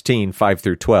 16, 5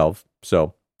 through 12.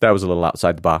 So that was a little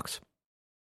outside the box.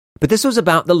 But this was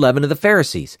about the leaven of the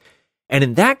Pharisees. And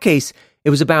in that case, it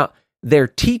was about their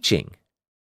teaching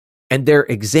and their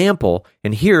example.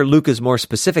 And here Luke is more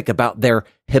specific about their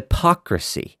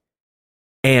hypocrisy.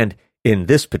 And in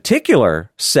this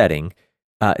particular setting,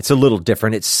 it's a little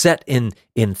different. It's set in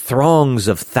throngs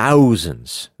of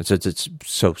thousands. It's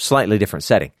so slightly different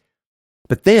setting.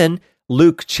 But then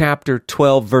Luke chapter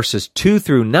 12, verses 2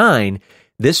 through 9,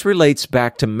 this relates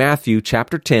back to Matthew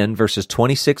chapter 10, verses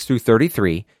 26 through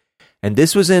 33. And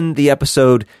this was in the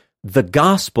episode, The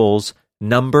Gospels,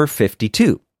 number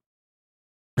 52.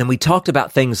 And we talked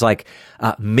about things like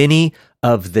many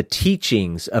of the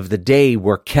teachings of the day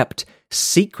were kept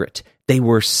secret. They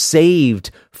were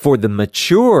saved for the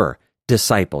mature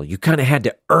disciple. You kind of had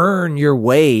to earn your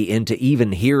way into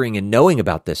even hearing and knowing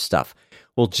about this stuff.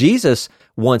 Well, Jesus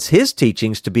wants his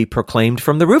teachings to be proclaimed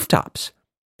from the rooftops.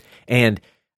 And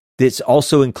this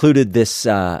also included this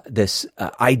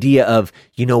idea of,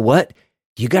 you know what?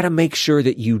 You got to make sure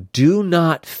that you do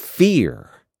not fear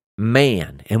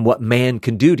man and what man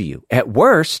can do to you. At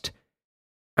worst,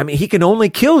 I mean, he can only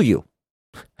kill you.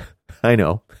 I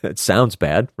know, it sounds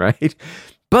bad, right?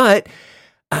 But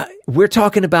we're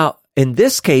talking about, in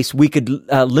this case, we could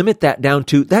limit that down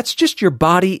to, that's just your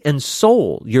body and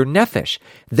soul, your nephesh.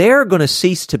 They're going to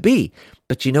cease to be.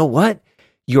 But you know what?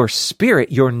 Your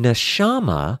spirit, your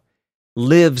neshama,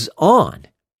 lives on.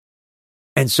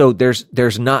 And so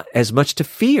there's not as much to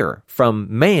fear from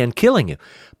man killing you.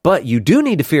 But you do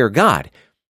need to fear God,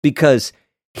 because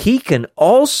he can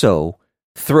also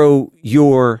throw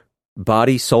your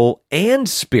body, soul, and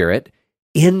spirit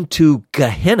into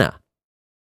Gehenna.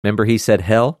 Remember he said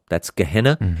hell? That's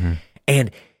Gehenna. Mm-hmm.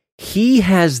 And he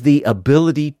has the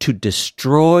ability to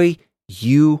destroy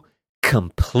you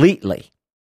completely.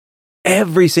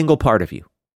 Every single part of you.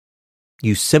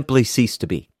 You simply cease to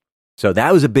be. So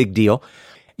that was a big deal.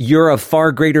 You're of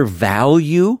far greater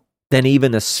value than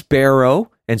even a sparrow.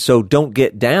 And so don't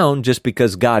get down just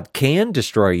because God can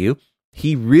destroy you.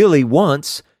 He really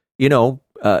wants,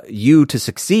 you to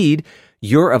succeed.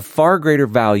 You're of far greater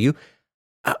value.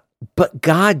 But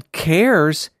God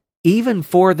cares even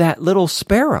for that little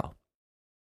sparrow.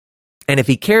 And if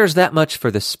he cares that much for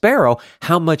the sparrow,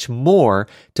 how much more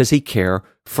does he care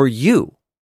for you?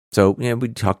 So, we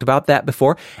talked about that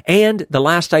before. And the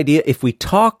last idea, if we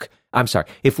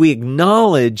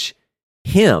acknowledge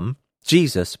him,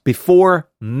 Jesus, before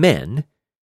men,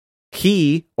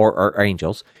 he, or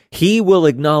angels, he will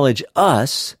acknowledge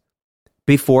us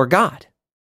before God.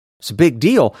 It's a big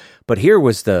deal. But here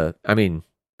was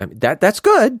that's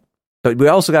good. But we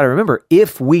also got to remember,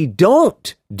 if we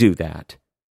don't do that,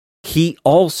 he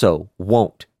also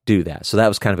won't do that. So that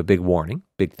was kind of a big warning,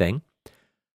 big thing.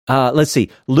 Let's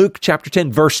see, Luke chapter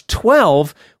 10, verse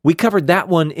 12, we covered that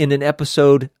one in an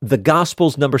episode, The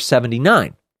Gospels, number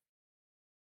 79.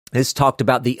 This talked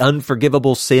about the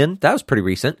unforgivable sin. That was pretty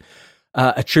recent.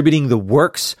 Attributing the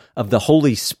works of the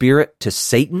Holy Spirit to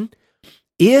Satan.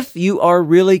 If you are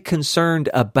really concerned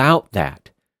about that,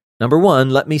 number one,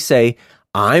 let me say,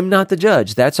 I'm not the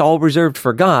judge. That's all reserved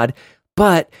for God.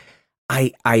 But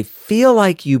I feel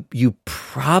like you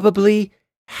probably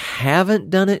haven't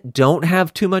done it, don't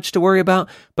have too much to worry about.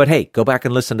 But hey, go back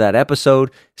and listen to that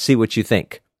episode, see what you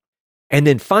think. And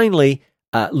then finally,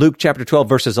 Luke chapter 12,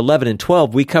 verses 11 and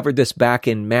 12, we covered this back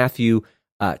in Matthew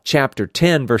chapter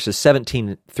 10, verses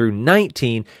 17 through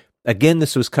 19. Again,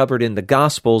 this was covered in the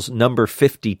Gospels, number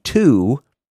 52.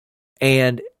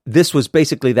 And this was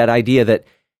basically that idea that,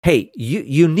 hey,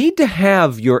 you need to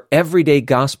have your everyday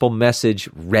gospel message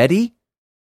ready.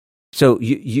 So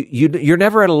you're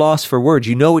never at a loss for words.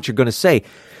 You know what you're going to say.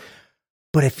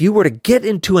 But if you were to get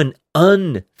into an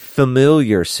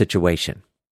unfamiliar situation,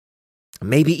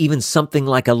 maybe even something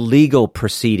like a legal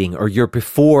proceeding, or you're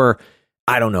before,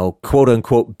 I don't know, quote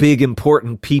unquote, big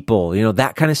important people,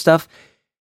 that kind of stuff,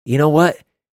 you know what?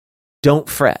 Don't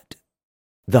fret.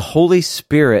 The Holy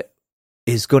Spirit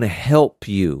is going to help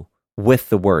you with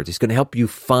the words. He's going to help you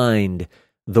find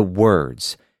the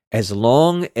words. As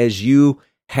long as you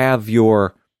have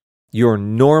your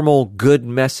normal good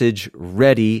message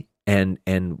ready and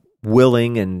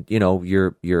willing, and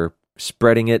you're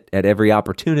spreading it at every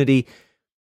opportunity.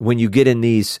 When you get in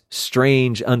these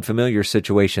strange, unfamiliar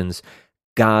situations,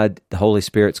 God, the Holy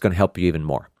Spirit's going to help you even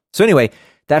more. So anyway,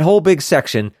 that whole big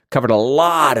section covered a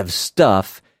lot of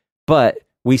stuff, but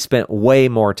we spent way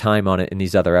more time on it in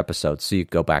these other episodes, so you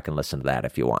can go back and listen to that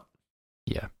if you want.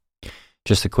 Yeah.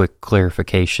 Just a quick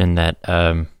clarification, that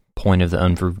point of the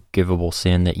unforgivable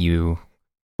sin that you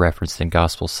referenced in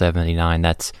Gospel 79,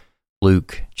 that's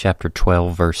Luke chapter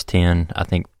 12, verse 10. I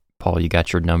think, Paul, you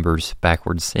got your numbers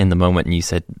backwards in the moment, and you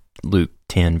said Luke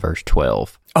 10, verse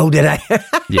 12. Oh, did I?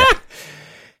 Yeah.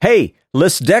 Hey,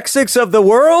 Lisdexics of the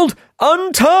world,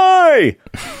 untie!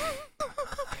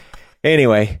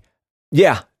 Anyway,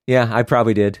 yeah, I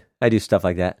probably did. I do stuff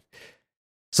like that.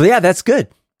 So yeah, that's good.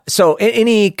 So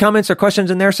any comments or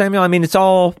questions in there, Samuel? I mean, it's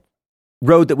all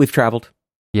road that we've traveled.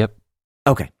 Yep.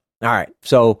 Okay. All right.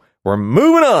 So we're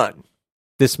moving on.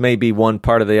 This may be one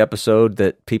part of the episode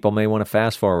that people may want to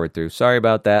fast forward through. Sorry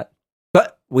about that.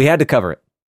 But we had to cover it.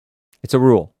 It's a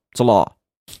rule. It's a law.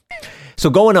 So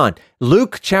going on,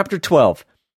 Luke chapter 12.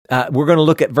 We're going to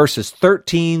look at verses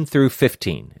 13 through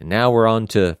 15. And now we're on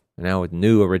to with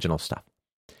new original stuff.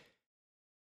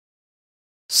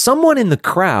 Someone in the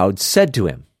crowd said to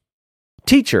him,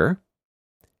 "Teacher,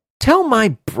 tell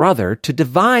my brother to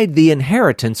divide the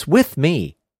inheritance with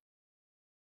me."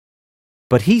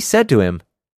 But he said to him,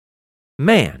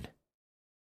 "Man,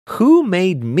 who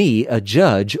made me a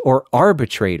judge or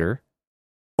arbitrator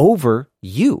over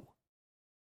you?"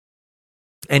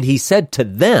 And he said to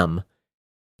them,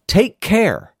 "Take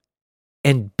care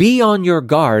and be on your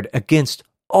guard against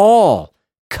all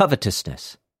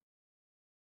covetousness.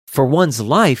 For one's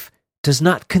life does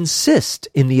not consist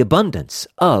in the abundance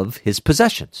of his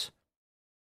possessions."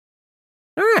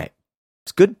 All right.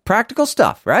 It's good practical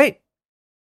stuff, right?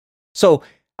 So,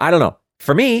 I don't know.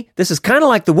 For me, this is kind of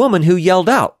like the woman who yelled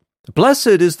out, "Blessed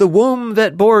is the womb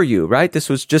that bore you," right? This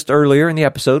was just earlier in the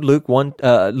episode, Luke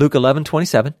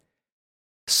 11:27.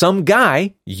 Some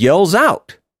guy yells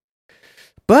out.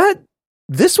 But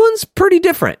this one's pretty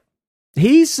different.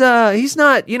 He's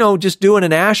not, just doing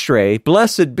an ashtray,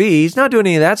 blessed be. He's not doing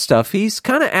any of that stuff. He's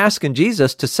kind of asking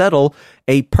Jesus to settle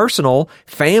a personal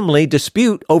family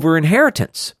dispute over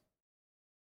inheritance.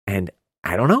 And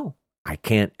I don't know. I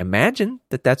can't imagine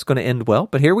that that's going to end well,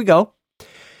 but here we go.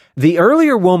 The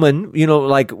earlier woman,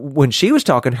 like when she was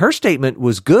talking, her statement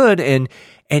was good, and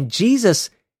Jesus,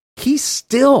 he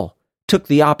still took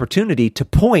the opportunity to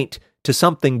point to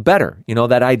something better.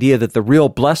 That idea that the real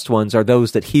blessed ones are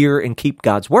those that hear and keep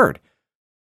God's word.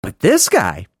 But this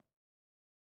guy,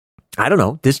 I don't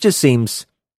know, this just seems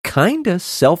kind of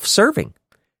self-serving,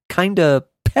 kind of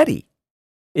petty,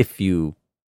 if you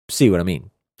see what I mean.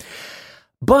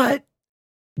 But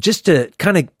just to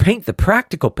kind of paint the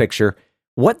practical picture,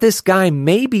 what this guy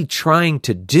may be trying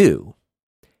to do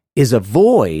is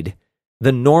avoid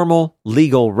the normal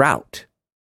legal route.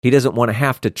 He doesn't want to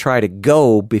have to try to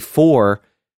go before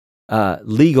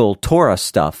legal Torah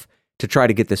stuff to try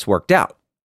to get this worked out.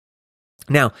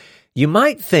 Now, you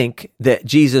might think that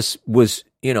Jesus was,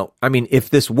 if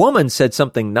this woman said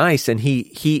something nice and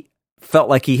he felt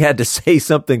like he had to say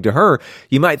something to her,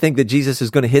 you might think that Jesus is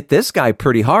going to hit this guy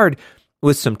pretty hard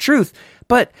with some truth.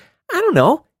 But I don't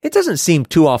know. It doesn't seem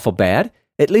too awful bad.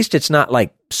 At least it's not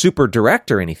like super direct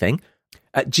or anything.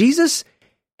 Jesus,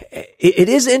 it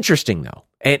is interesting though.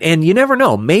 And you never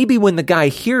know. Maybe when the guy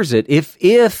hears it,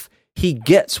 if he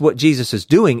gets what Jesus is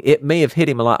doing, it may have hit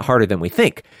him a lot harder than we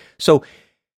think. So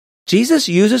Jesus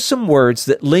uses some words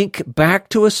that link back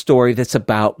to a story that's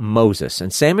about Moses.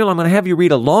 And Samuel, I'm going to have you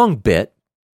read a long bit.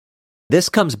 This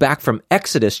comes back from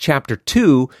Exodus chapter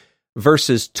 2,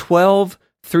 verses 12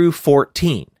 through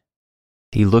 14.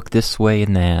 He looked this way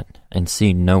and that, and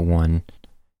seeing no one,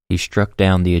 he struck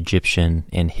down the Egyptian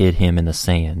and hid him in the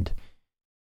sand.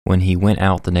 When he went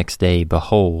out the next day,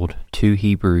 behold, 2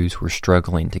 Hebrews were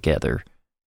struggling together.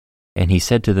 And he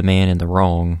said to the man in the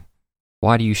wrong,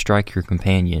 "Why do you strike your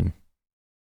companion?"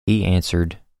 He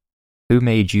answered, "Who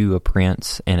made you a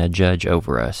prince and a judge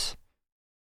over us?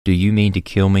 Do you mean to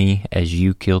kill me as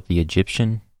you killed the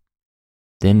Egyptian?"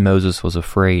 Then Moses was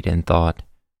afraid and thought,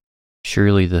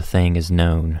 "Surely the thing is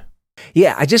known."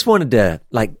 Yeah, I just wanted to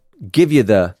give you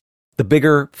the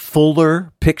bigger,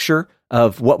 fuller picture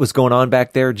of what was going on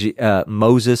back there.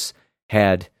 Moses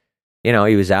had, he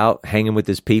was out hanging with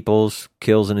his peoples,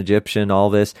 kills an Egyptian, all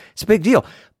this. It's a big deal.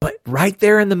 But right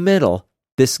there in the middle,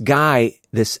 this guy,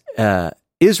 this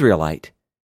Israelite,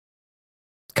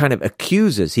 kind of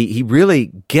accuses, he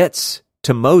really gets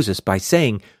to Moses by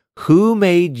saying, "Who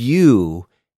made you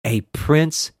a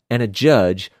prince and a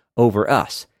judge over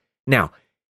us?" Now,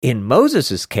 in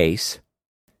Moses' case,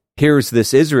 here's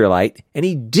this Israelite, and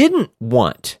he didn't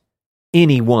want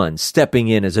anyone stepping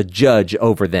in as a judge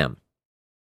over them.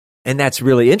 And that's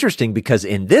really interesting because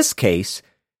in this case,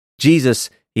 Jesus,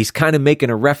 he's kind of making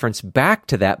a reference back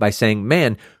to that by saying,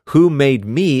 "Man, who made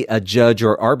me a judge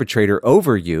or arbitrator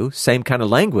over you?" Same kind of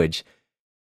language.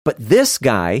 But this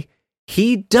guy,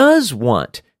 he does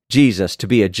want Jesus to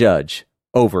be a judge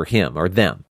over him or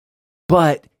them.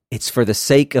 But it's for the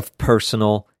sake of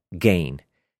personal gain.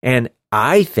 And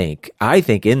I think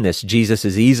in this, Jesus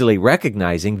is easily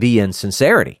recognizing the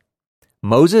insincerity.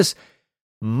 Moses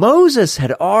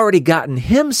had already gotten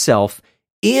himself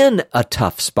in a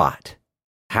tough spot.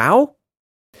 How?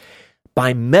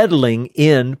 By meddling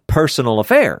in personal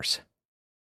affairs.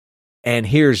 And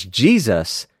here's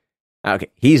Jesus. Okay,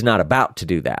 he's not about to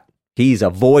do that. He's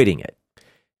avoiding it.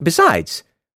 Besides,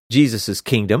 Jesus'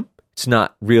 kingdom, it's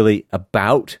not really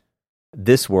about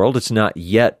this world. It's not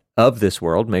yet of this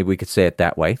world. Maybe we could say it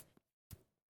that way.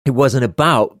 It wasn't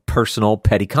about personal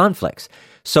petty conflicts.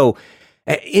 So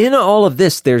in all of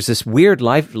this, there's this weird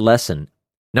life lesson.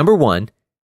 Number one,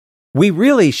 we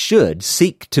really should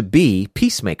seek to be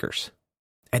peacemakers.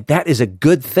 And that is a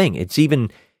good thing. It's even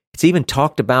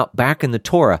talked about back in the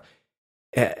Torah.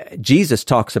 Jesus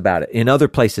talks about it in other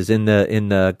places in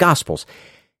the Gospels.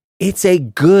 It's a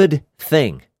good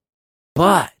thing.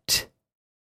 But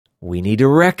we need to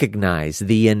recognize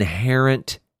the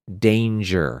inherent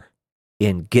danger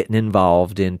in getting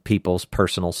involved in people's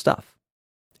personal stuff.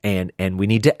 And we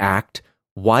need to act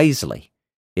wisely.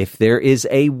 If there is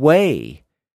a way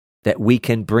that we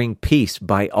can bring peace,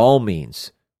 by all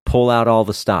means, pull out all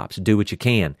the stops, do what you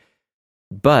can.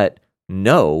 But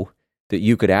know that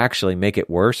you could actually make it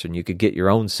worse and you could get your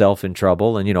own self in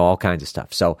trouble and, all kinds of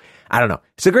stuff. So, I don't know.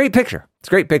 It's a great picture. It's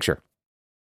a great picture.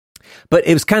 But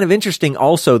it was kind of interesting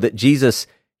also that Jesus,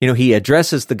 he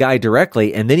addresses the guy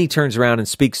directly and then he turns around and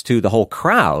speaks to the whole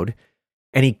crowd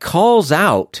and he calls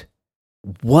out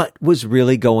what was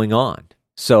really going on.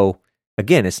 So,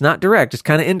 again, it's not direct, it's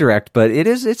kind of indirect, but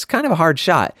it's kind of a hard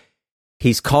shot.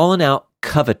 He's calling out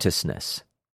covetousness.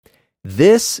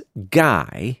 This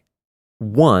guy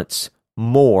wants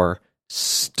more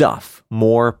stuff,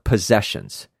 more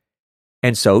possessions.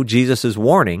 And so Jesus'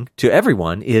 warning to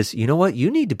everyone is, you know what?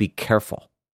 You need to be careful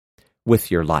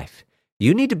with your life.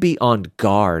 You need to be on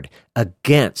guard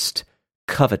against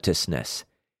covetousness.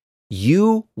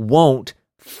 You won't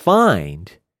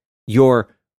find your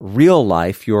real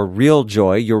life, your real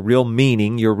joy, your real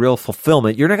meaning, your real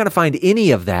fulfillment. You're not going to find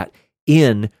any of that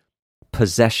in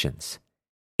possessions.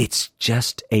 It's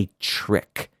just a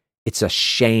trick. It's a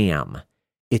sham.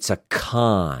 It's a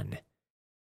con.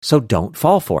 So don't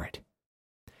fall for it.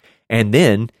 And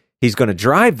then he's going to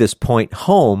drive this point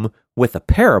home with a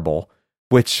parable,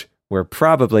 which we're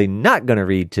probably not going to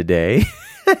read today.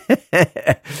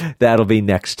 That'll be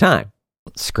next time.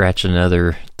 Let's scratch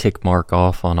another tick mark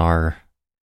off on our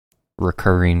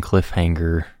recurring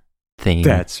cliffhanger theme.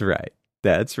 That's right.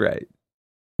 That's right.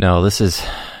 No,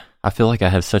 I feel like I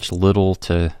have such little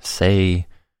to say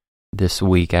this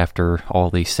week after all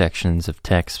these sections of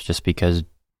text, just because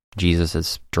Jesus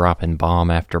is dropping bomb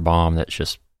after bomb that's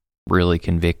just really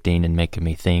convicting and making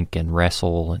me think and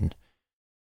wrestle and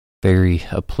very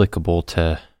applicable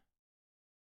to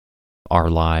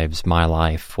our lives, my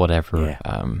life, whatever.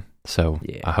 Yeah.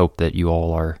 I hope that you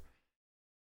all are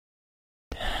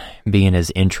being as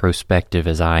introspective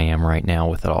as I am right now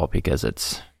with it all, because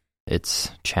it's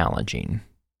challenging.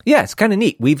 Yeah, it's kind of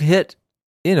neat. We've hit,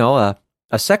 a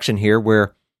section here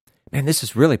where, man, this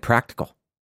is really practical.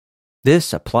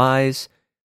 This applies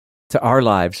to our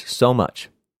lives so much.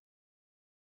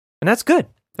 And that's good.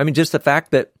 I mean, just the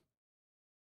fact that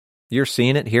you're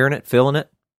seeing it, hearing it, feeling it,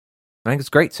 I think it's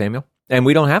great, Samuel. And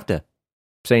we don't have to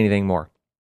say anything more.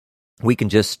 We can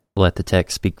just let the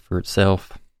text speak for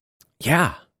itself.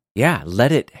 Yeah.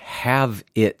 Let it have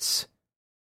its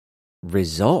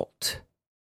result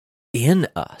in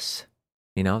us.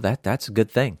 That's a good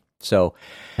thing. So,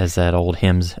 as that old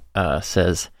hymn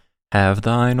says, have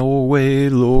thine own way,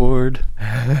 Lord.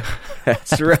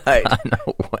 That's right. Thine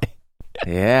own way.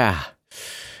 Yeah.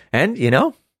 And,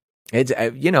 it's,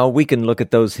 we can look at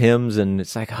those hymns and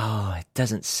it's like, oh, it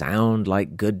doesn't sound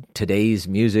like good today's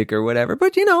music or whatever.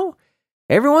 But,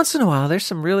 every once in a while, there's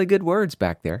some really good words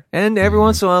back there. And every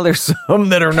once in a while, there's some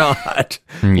that are not.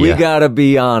 Yeah. We got to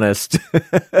be honest.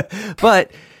 But,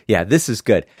 yeah, this is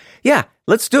good. Yeah,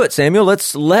 let's do it, Samuel.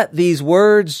 Let's let these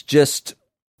words just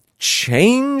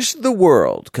change the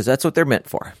world, because that's what they're meant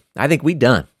for. I think we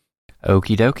done.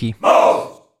 Okie dokie.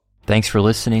 Thanks for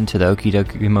listening to the Okie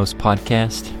Dokie Most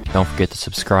podcast. Don't forget to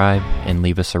subscribe and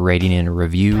leave us a rating and a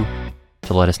review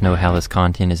to let us know how this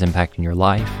content is impacting your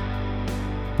life.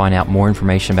 Find out more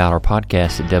information about our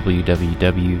podcast at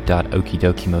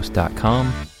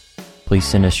www.okidokimos.com. Please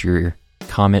send us your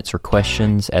comments or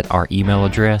questions at our email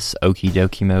address,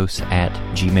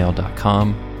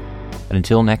 okidokimos@gmail.com. And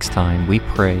until next time, we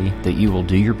pray that you will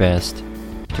do your best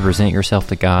to present yourself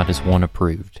to God as one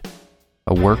approved,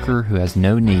 a worker who has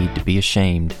no need to be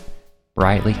ashamed,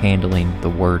 rightly handling the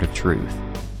word of truth.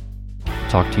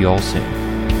 Talk to you all soon.